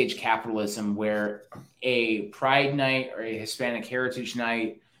late stage capitalism, where a Pride Night or a Hispanic Heritage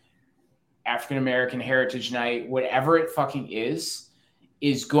Night, African-American Heritage Night, whatever it fucking is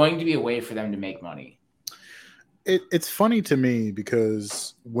going to be a way for them to make money. It's funny to me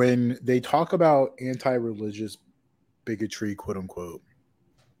because when they talk about anti-religious bigotry, quote unquote,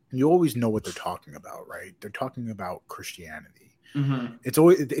 you always know what they're talking about, right? They're talking about Christianity. Mm-hmm. It's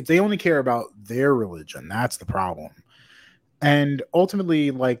always they only care about their religion. That's the problem. And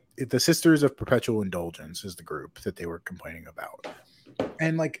ultimately, like the Sisters of Perpetual Indulgence is the group that they were complaining about.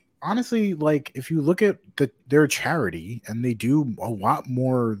 And like honestly, like if you look at their charity, and they do a lot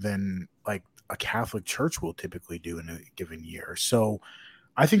more than like a Catholic church will typically do in a given year. So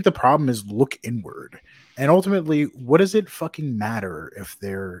I think the problem is look inward. And ultimately, what does it fucking matter if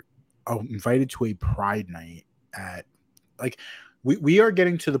they're invited to a Pride Night at like we are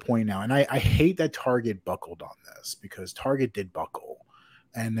getting to the point now, and I hate that Target buckled on this, because Target did buckle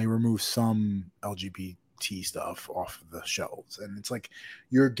and they removed some LGBT tea stuff off of the shelves. And it's like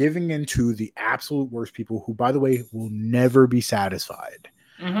you're giving into the absolute worst people who, by the way, will never be satisfied.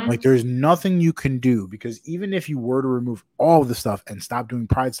 Like there's nothing you can do, because even if you were to remove all of the stuff and stop doing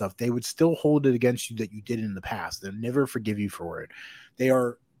pride stuff, they would still hold it against you that you did it in the past. They'll never forgive you for it. They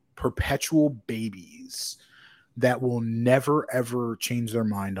are perpetual babies that will never ever change their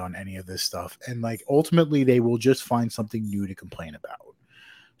mind on any of this stuff. And like ultimately they will just find something new to complain about.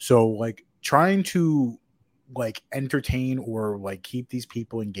 So like trying to like entertain or like keep these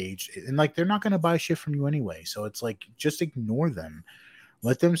people engaged, and like they're not going to buy shit from you anyway. So it's like just ignore them.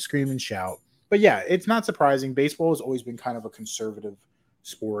 Let them scream and shout. But yeah, it's not surprising. Baseball has always been kind of a conservative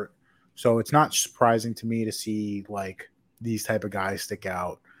sport. So it's not surprising to me to see like these type of guys stick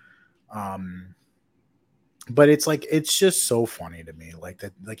out. But it's like, it's just so funny to me. Like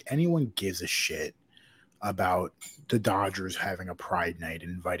that, like anyone gives a shit about the Dodgers having a pride night and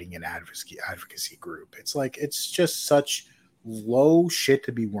inviting an advocacy group. It's like, it's just such low shit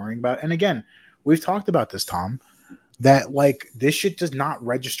to be worrying about. And again, we've talked about this, Tom, that like this shit does not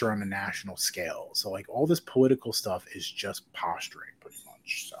register on a national scale. So like all this political stuff is just posturing pretty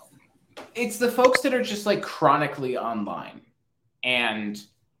much. So it's the folks that are just like chronically online, and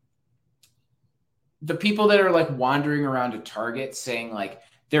the people that are like wandering around a Target saying like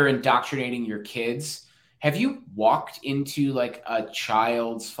they're indoctrinating your kids. Have you walked into like a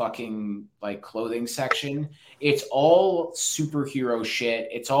child's fucking like clothing section? It's all superhero shit.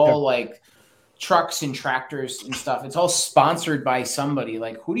 It's all like trucks and tractors and stuff. It's all sponsored by somebody.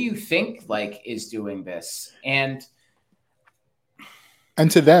 Like, who do you think like is doing this? And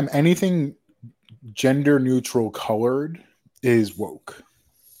to them, anything gender neutral colored is woke.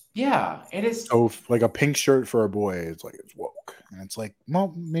 Yeah, it is. So like a pink shirt for a boy is like, it's woke. And it's like,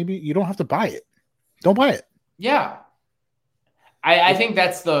 well, maybe you don't have to buy it. Don't buy it. Yeah. I think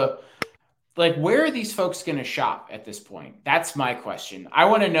that's the, like, where are these folks going to shop at this point? That's my question. I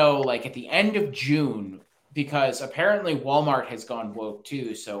want to know, like, at the end of June, because apparently Walmart has gone woke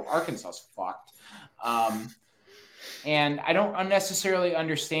too, so Arkansas is fucked. And I don't unnecessarily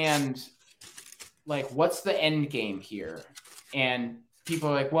understand, like, what's the end game here? And people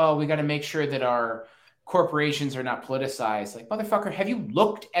are like, well, we got to make sure that our corporations are not politicized. Like, motherfucker, have you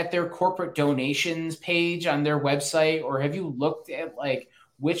looked at their corporate donations page on their website? Or have you looked at, like,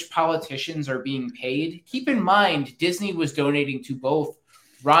 which politicians are being paid? Keep in mind, Disney was donating to both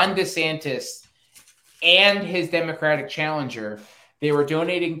Ron DeSantis and his Democratic challenger. They were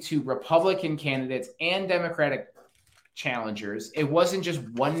donating to Republican candidates and Democratic challengers. It wasn't just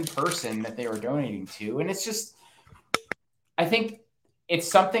one person that they were donating to. And it's just, I think it's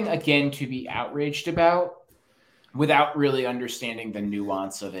something, again, to be outraged about without really understanding the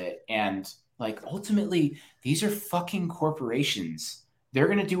nuance of it. And like, ultimately, these are fucking corporations. They're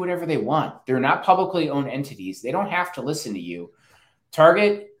going to do whatever they want. They're not publicly owned entities. They don't have to listen to you.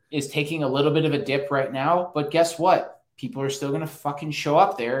 Target is taking a little bit of a dip right now, but guess what? People are still going to fucking show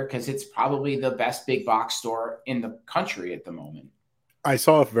up there because it's probably the best big box store in the country at the moment. I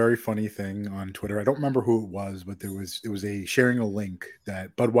saw a very funny thing on Twitter. I don't remember who it was, but it was a sharing a link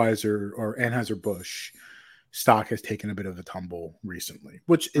that Budweiser or Anheuser-Busch stock has taken a bit of a tumble recently,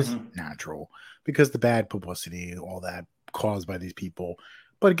 which is natural because the bad publicity, all that caused by these people.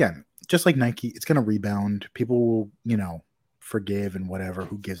 But again, just like Nike, it's going to rebound. People will, you know, forgive and whatever.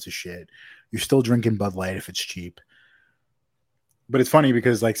 Who gives a shit? You're still drinking Bud Light if it's cheap. But it's funny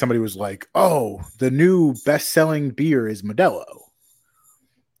because like somebody was like, oh, the new best-selling beer is Modelo.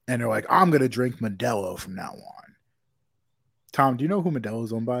 And they're like, I'm going to drink Modelo from now on. Tom, do you know who Modelo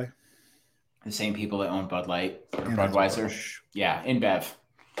is owned by? The same people that own Bud Light or Budweiser. Yeah, InBev.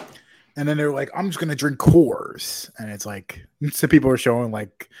 And then they're like, I'm just going to drink Coors. And it's like, some people are showing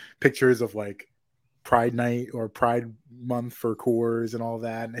like pictures of like Pride Night or Pride Month for Coors and all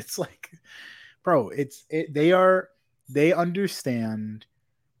that. And it's like, bro, they understand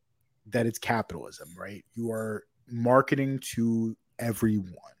that it's capitalism, right? You are marketing to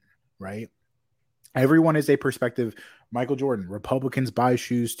everyone, right? Everyone is a perspective. Michael Jordan, Republicans buy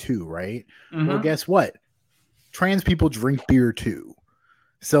shoes too, right? Well, guess what? Trans people drink beer too.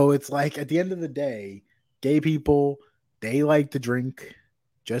 So it's like at the end of the day, gay people, they like to drink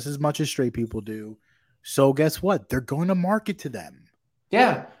just as much as straight people do. So guess what? They're going to market to them.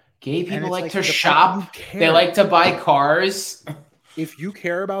 Yeah. Gay people like to shop. They like to buy cars. If you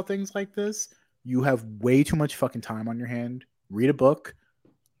care about things like this, you have way too much fucking time on your hand. Read a book.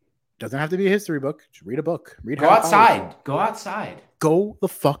 Doesn't have to be a history book. Just read a book. Go outside. Go outside. Go the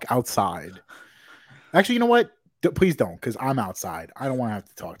fuck outside. Actually, you know what? Please don't, because I'm outside. I don't want to have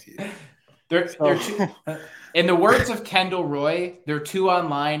to talk to you. They're two, in the words of Kendall Roy, they're two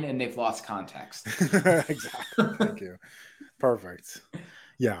online and they've lost context. Exactly. Thank you. Perfect.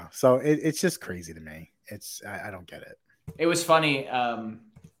 Yeah. So it's just crazy to me. I don't get it. It was funny.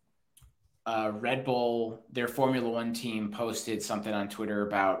 Red Bull, their Formula One team, posted something on Twitter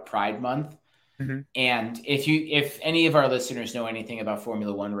about Pride Month. Mhm. And if any of our listeners know anything about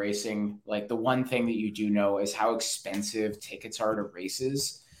Formula One racing, like the one thing that you do know is how expensive tickets are to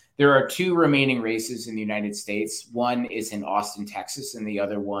races. There are two remaining races in the United States. One is in Austin, Texas, and the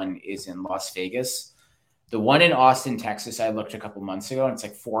other one is in Las Vegas. The one in Austin, Texas, I looked a couple months ago, and it's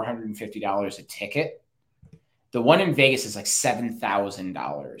like $450 a ticket. The one in Vegas is like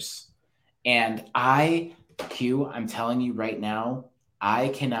 $7,000. And I'm telling you right now, I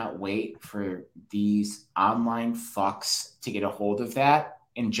cannot wait for these online fucks to get a hold of that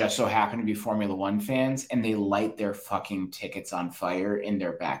and just so happen to be Formula One fans, and they light their fucking tickets on fire in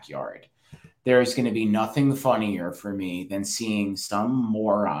their backyard. There's going to be nothing funnier for me than seeing some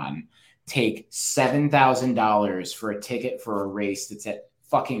moron take $7,000 for a ticket for a race that's at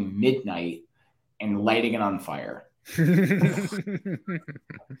fucking midnight and lighting it on fire.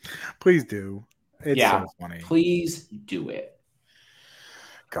 Please do. It's so funny. Please do it.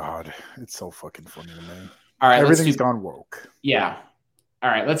 God, it's so fucking funny to me. All right, everything's gone woke. Yeah. All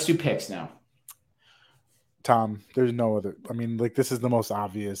right, let's do picks now. Tom, there's no other. I mean, like, this is the most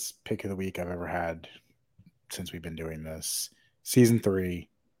obvious pick of the week I've ever had since we've been doing this. Season 3,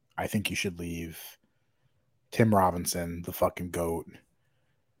 I think you should leave. Tim Robinson, the fucking GOAT.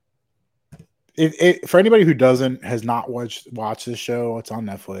 For anybody who has not watched this show, it's on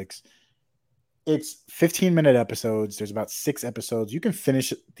Netflix. It's 15-minute episodes. There's about 6 episodes. You can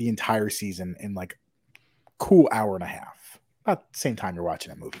finish the entire season in like cool hour and a half. About the same time you're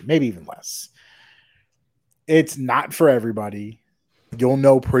watching a movie, maybe even less. It's not for everybody. You'll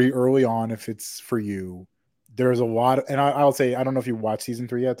know pretty early on if it's for you. There's a lot of, and I'll say, I don't know if you watched season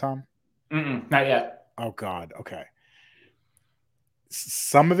 3 yet, Tom. Not yet. Oh God. Okay.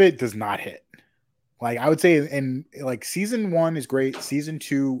 Some of it does not hit. Like, I would say, in like season 1 is great. Season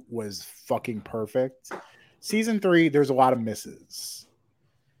 2 was fucking perfect. Season 3, there's a lot of misses.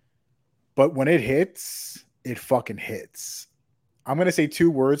 But when it hits, it fucking hits. I'm going to say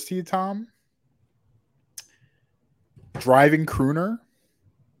 2 words to you, Tom. Driving crooner.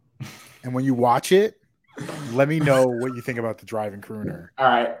 And when you watch it, let me know what you think about the driving crooner. All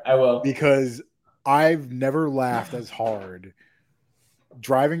right, I will. Because I've never laughed as hard. The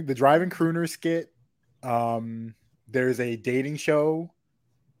driving crooner skit. There's a dating show,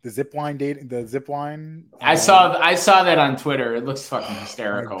 the zipline. I saw that on Twitter. It looks fucking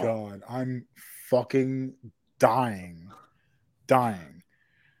hysterical. Oh my God, I'm fucking dying. The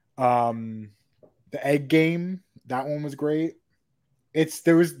egg game, that one was great.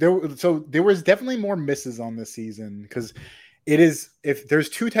 There was definitely more misses on this season because if there's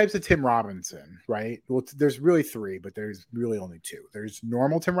 2 types of Tim Robinson, right? Well, there's really 3, but there's really only 2. There's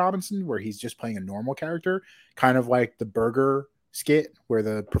normal Tim Robinson, where he's just playing a normal character, kind of like the burger skit where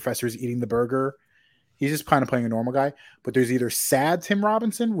the professor's eating the burger. He's just kind of playing a normal guy. But there's either sad Tim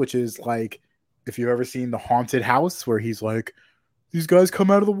Robinson, which is like, if you've ever seen The Haunted House, where he's like, these guys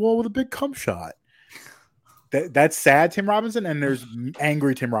come out of the wall with a big cum shot. That's sad Tim Robinson. And there's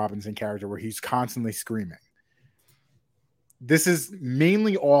angry Tim Robinson character where he's constantly screaming. This is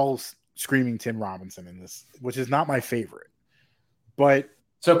mainly all screaming Tim Robinson in this, which is not my favorite. But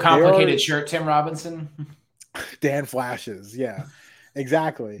so complicated shirt Tim Robinson. Dan flashes, yeah,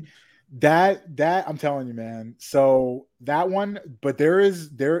 exactly. That I'm telling you, man. So that one, but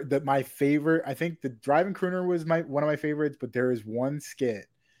my favorite. I think the driving crooner was one of my favorites. But there is one skit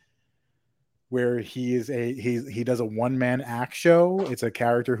where he does a one-man act show. It's a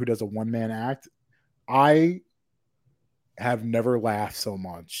character who does a one-man act. I have never laughed so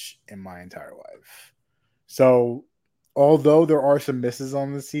much in my entire life. So, although there are some misses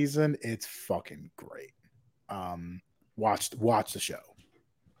on the season, it's fucking great. Watch the show.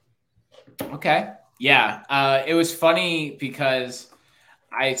 Okay. Yeah. It was funny because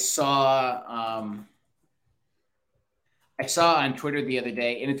I saw on Twitter the other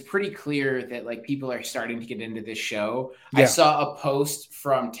day, and it's pretty clear that like people are starting to get into this show. Yeah. I saw a post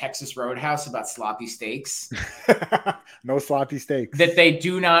from Texas Roadhouse about sloppy steaks. No sloppy steaks. That they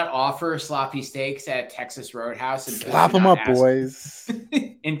do not offer sloppy steaks at Texas Roadhouse. And slap them up, boys.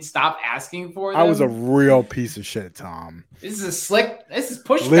 And stop asking for them. I was a real piece of shit, Tom. This is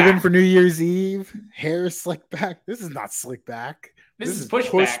pushback. Living for New Year's Eve, hair slick back. This is not slick back. This is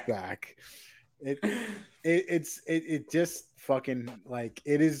pushback. It just fucking like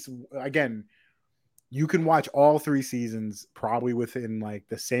it is again. you can watch all 3 seasons probably within like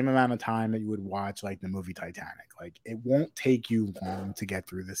the same amount of time that you would watch like the movie Titanic. Like it won't take you long to get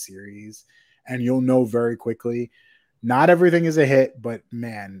through the series, and you'll know very quickly. Not everything is a hit, but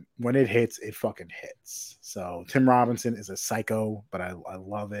man, when it hits, it fucking hits. So Tim Robinson is a psycho, but I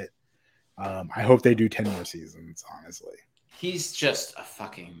love it. I hope they do 10 more seasons, honestly. He's just a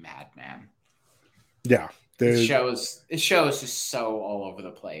fucking madman. Yeah. It shows just so all over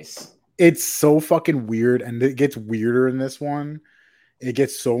the place. It's so fucking weird, and it gets weirder in this one. It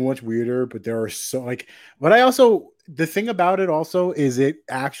gets so much weirder, but there are so like, but I also, the thing about it also is it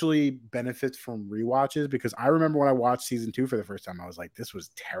actually benefits from rewatches, because I remember when I watched season 2 for the first time, I was like, this was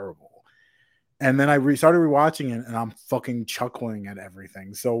terrible. And then I started rewatching it and I'm fucking chuckling at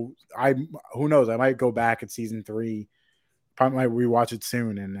everything. So who knows? I might go back at season 3, probably might rewatch it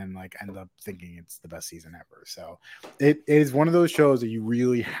soon, and then like end up thinking it's the best season ever. So it is one of those shows that you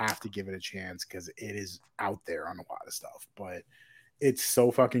really have to give it a chance, because it is out there on a lot of stuff, but it's so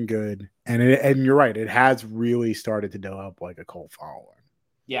fucking good. And you're right, it has really started to develop like a cult following.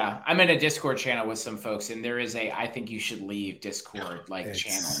 Yeah, I'm in a Discord channel with some folks, and there is I think you should leave Discord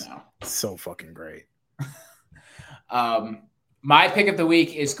channel now. So fucking great. My pick of the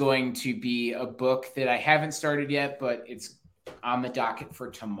week is going to be a book that I haven't started yet, but it's on the docket for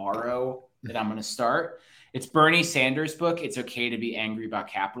tomorrow that I'm going to start. It's Bernie Sanders' book, It's Okay to Be Angry About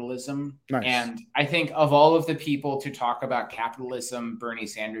Capitalism. Nice. And I think of all of the people to talk about capitalism, Bernie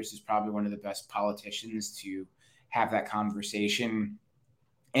Sanders is probably one of the best politicians to have that conversation.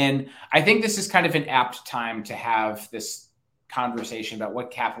 And I think this is kind of an apt time to have this conversation about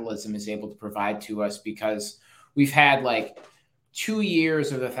what capitalism is able to provide to us, because we've had like 2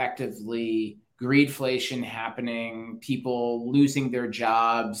 years of effectively greedflation happening, people losing their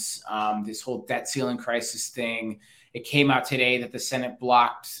jobs, this whole debt ceiling crisis thing. It came out today that the Senate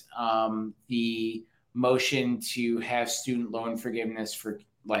blocked the motion to have student loan forgiveness for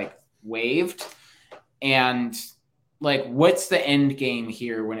waived. And like, what's the end game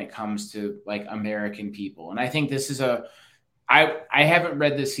here when it comes to like American people? And I think this is I haven't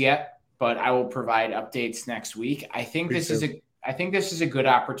read this yet, but I will provide updates next week. I think this is a good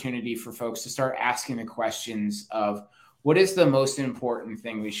opportunity for folks to start asking the questions of what is the most important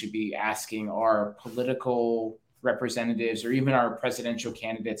thing we should be asking our political representatives or even our presidential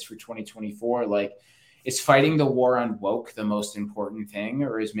candidates for 2024. Like, is fighting the war on woke the most important thing,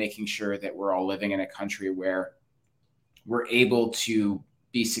 or is making sure that we're all living in a country where we're able to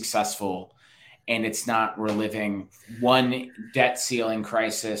be successful and it's not we're living one debt ceiling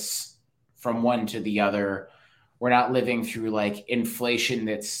crisis from one to the other? We're not living through like inflation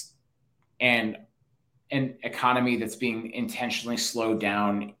that's and an economy that's being intentionally slowed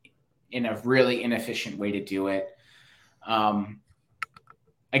down in a really inefficient way to do it.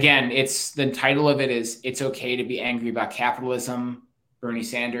 Again, it's the title of it is It's Okay to Be Angry About Capitalism. Bernie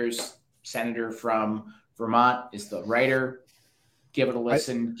Sanders, senator from Vermont, is the writer. Give it a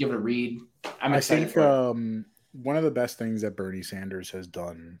listen, give it a read. I'm excited for it. One of the best things that Bernie Sanders has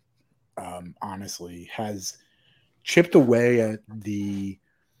done, honestly, has chipped away at the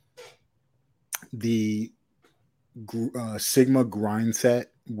Sigma grind set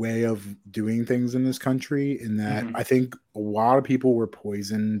way of doing things in this country, in that I think a lot of people were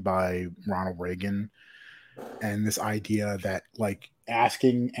poisoned by Ronald Reagan and this idea that like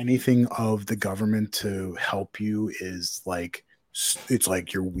asking anything of the government to help you is like, it's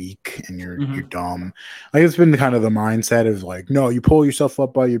like you're weak and you're dumb. Like, it's been kind of the mindset of like, no, you pull yourself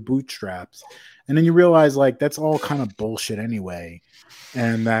up by your bootstraps. And then you realize like that's all kind of bullshit anyway.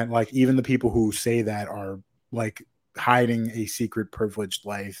 And that like even the people who say that are like hiding a secret privileged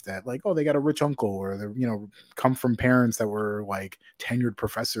life, that like, oh, they got a rich uncle, or they're, you know, come from parents that were like tenured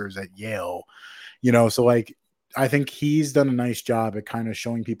professors at Yale, you know. So like I think he's done a nice job at kind of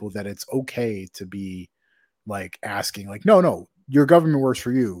showing people that it's okay to be like asking like, no, your government works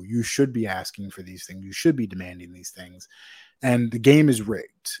for you. You should be asking for these things. You should be demanding these things. And the game is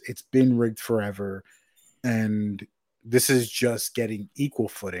rigged. It's been rigged forever. And this is just getting equal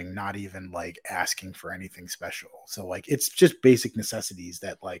footing, not even like asking for anything special. So like, it's just basic necessities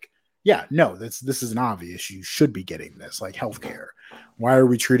that like, yeah, no, this is an obvious. You should be getting this, like healthcare. Why are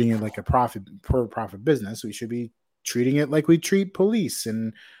we treating it like a profit business? We should be treating it like we treat police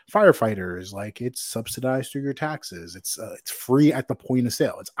and firefighters. Like, it's subsidized through your taxes. It's free at the point of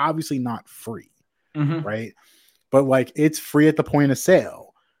sale. It's obviously not free, right? But like, it's free at the point of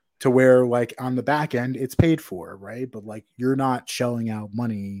sale, to where like on the back end it's paid for, right? But like, you're not shelling out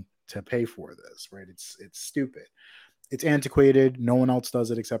money to pay for this, right? It's stupid. It's antiquated. No one else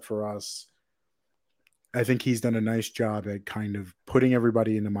does it except for us. I think he's done a nice job at kind of putting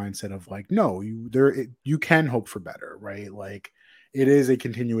everybody in the mindset of like, no, you can hope for better, right? Like it is a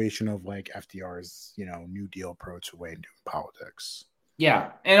continuation of like FDR's, New Deal approach way in doing politics.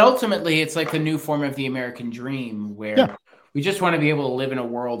 Yeah. And ultimately it's like the new form of the American dream where we just want to be able to live in a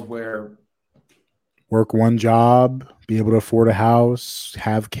world where work one job, be able to afford a house,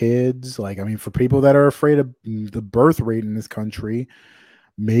 have kids. Like, I mean, for people that are afraid of the birth rate in this country,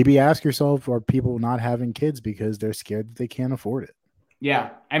 maybe ask yourself, are people not having kids because they're scared that they can't afford it?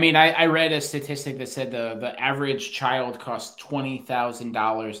 Yeah. I mean, I read a statistic that said the average child costs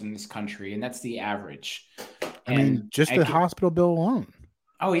 $20,000 in this country, and that's the average. I mean, just the hospital bill alone.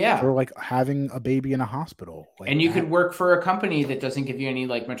 Oh, yeah. For like having a baby in a hospital. Like and you could work for a company that doesn't give you any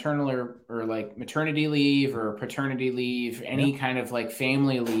like maternal or like maternity leave or paternity leave, any kind of like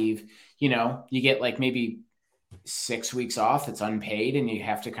family leave. You get like maybe 6 weeks off that's unpaid and you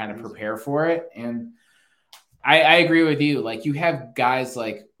have to kind of prepare for it. And I agree with you. Like you have guys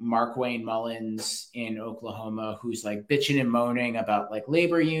like Mark Wayne Mullins in Oklahoma who's like bitching and moaning about like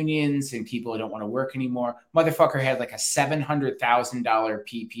labor unions and people who don't want to work anymore. Motherfucker had like a $700,000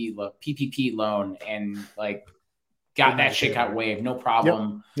 PPP loan and like got that shit got waived. No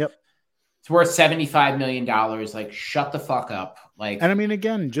problem. Yep. It's worth $75 million. Like shut the fuck up. Like, and I mean,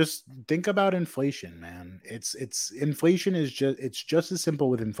 again, just think about inflation, man. It's inflation is just as simple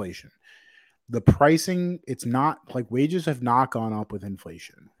with inflation. The pricing, it's not like wages have not gone up with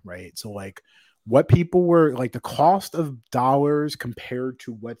inflation, right? So like what people were like the cost of dollars compared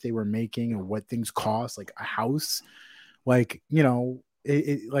to what they were making and what things cost, like a house, like,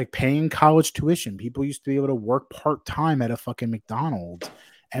 like paying college tuition. People used to be able to work part-time at a fucking McDonald's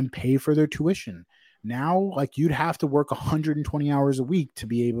and pay for their tuition. Now, like you'd have to work 120 hours a week to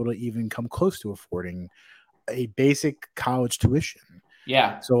be able to even come close to affording a basic college tuition.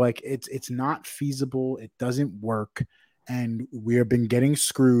 Yeah. So like it's not feasible. It doesn't work. And we have been getting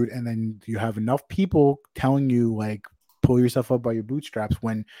screwed. And then you have enough people telling you like pull yourself up by your bootstraps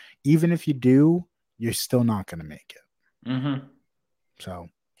when even if you do, you're still not going to make it. Mm-hmm. So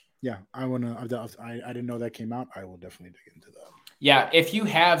yeah, I didn't know that came out. I will definitely dig into that. Yeah. If you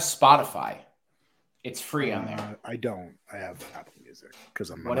have Spotify, it's free on there. I don't. I have Apple Music because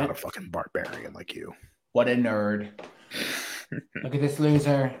I'm not a fucking barbarian like you. What a nerd. Look at this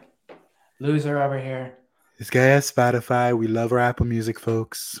loser over here. This guy has Spotify. We love our Apple Music,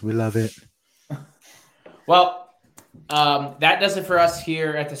 folks. We love it. Well, that does it for us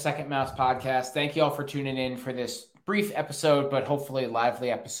here at the Second Mouse Podcast. Thank you all for tuning in for this brief episode, but hopefully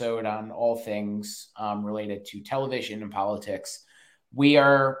lively episode on all things related to television and politics. We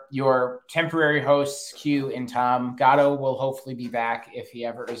are your temporary hosts, Q and Tom. Gatto will hopefully be back if he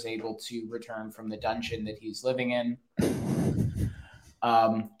ever is able to return from the dungeon that he's living in.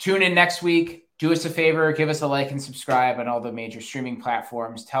 Tune in next week. Do us a favor, give us a like and subscribe on all the major streaming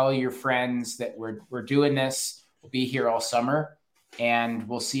platforms. Tell your friends that we're doing this. We'll be here all summer, and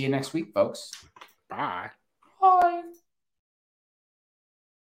we'll see you next week, folks. Bye. Bye.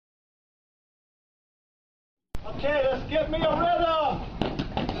 Okay, let's get me a rhythm.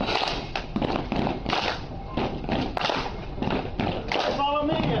 Follow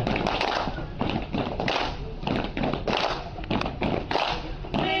me.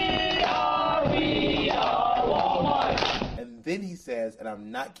 We are Walmart. And then he says, and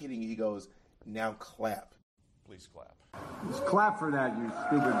I'm not kidding you, he goes, now clap. Please clap. Just clap for that, you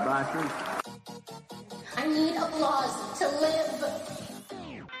stupid bastard. I need applause to live.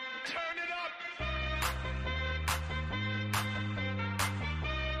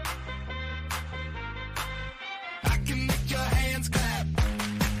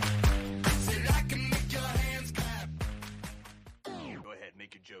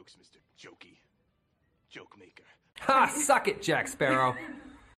 Jokes, Mr. Jokey. Joke maker. Ha! Suck it, Jack Sparrow.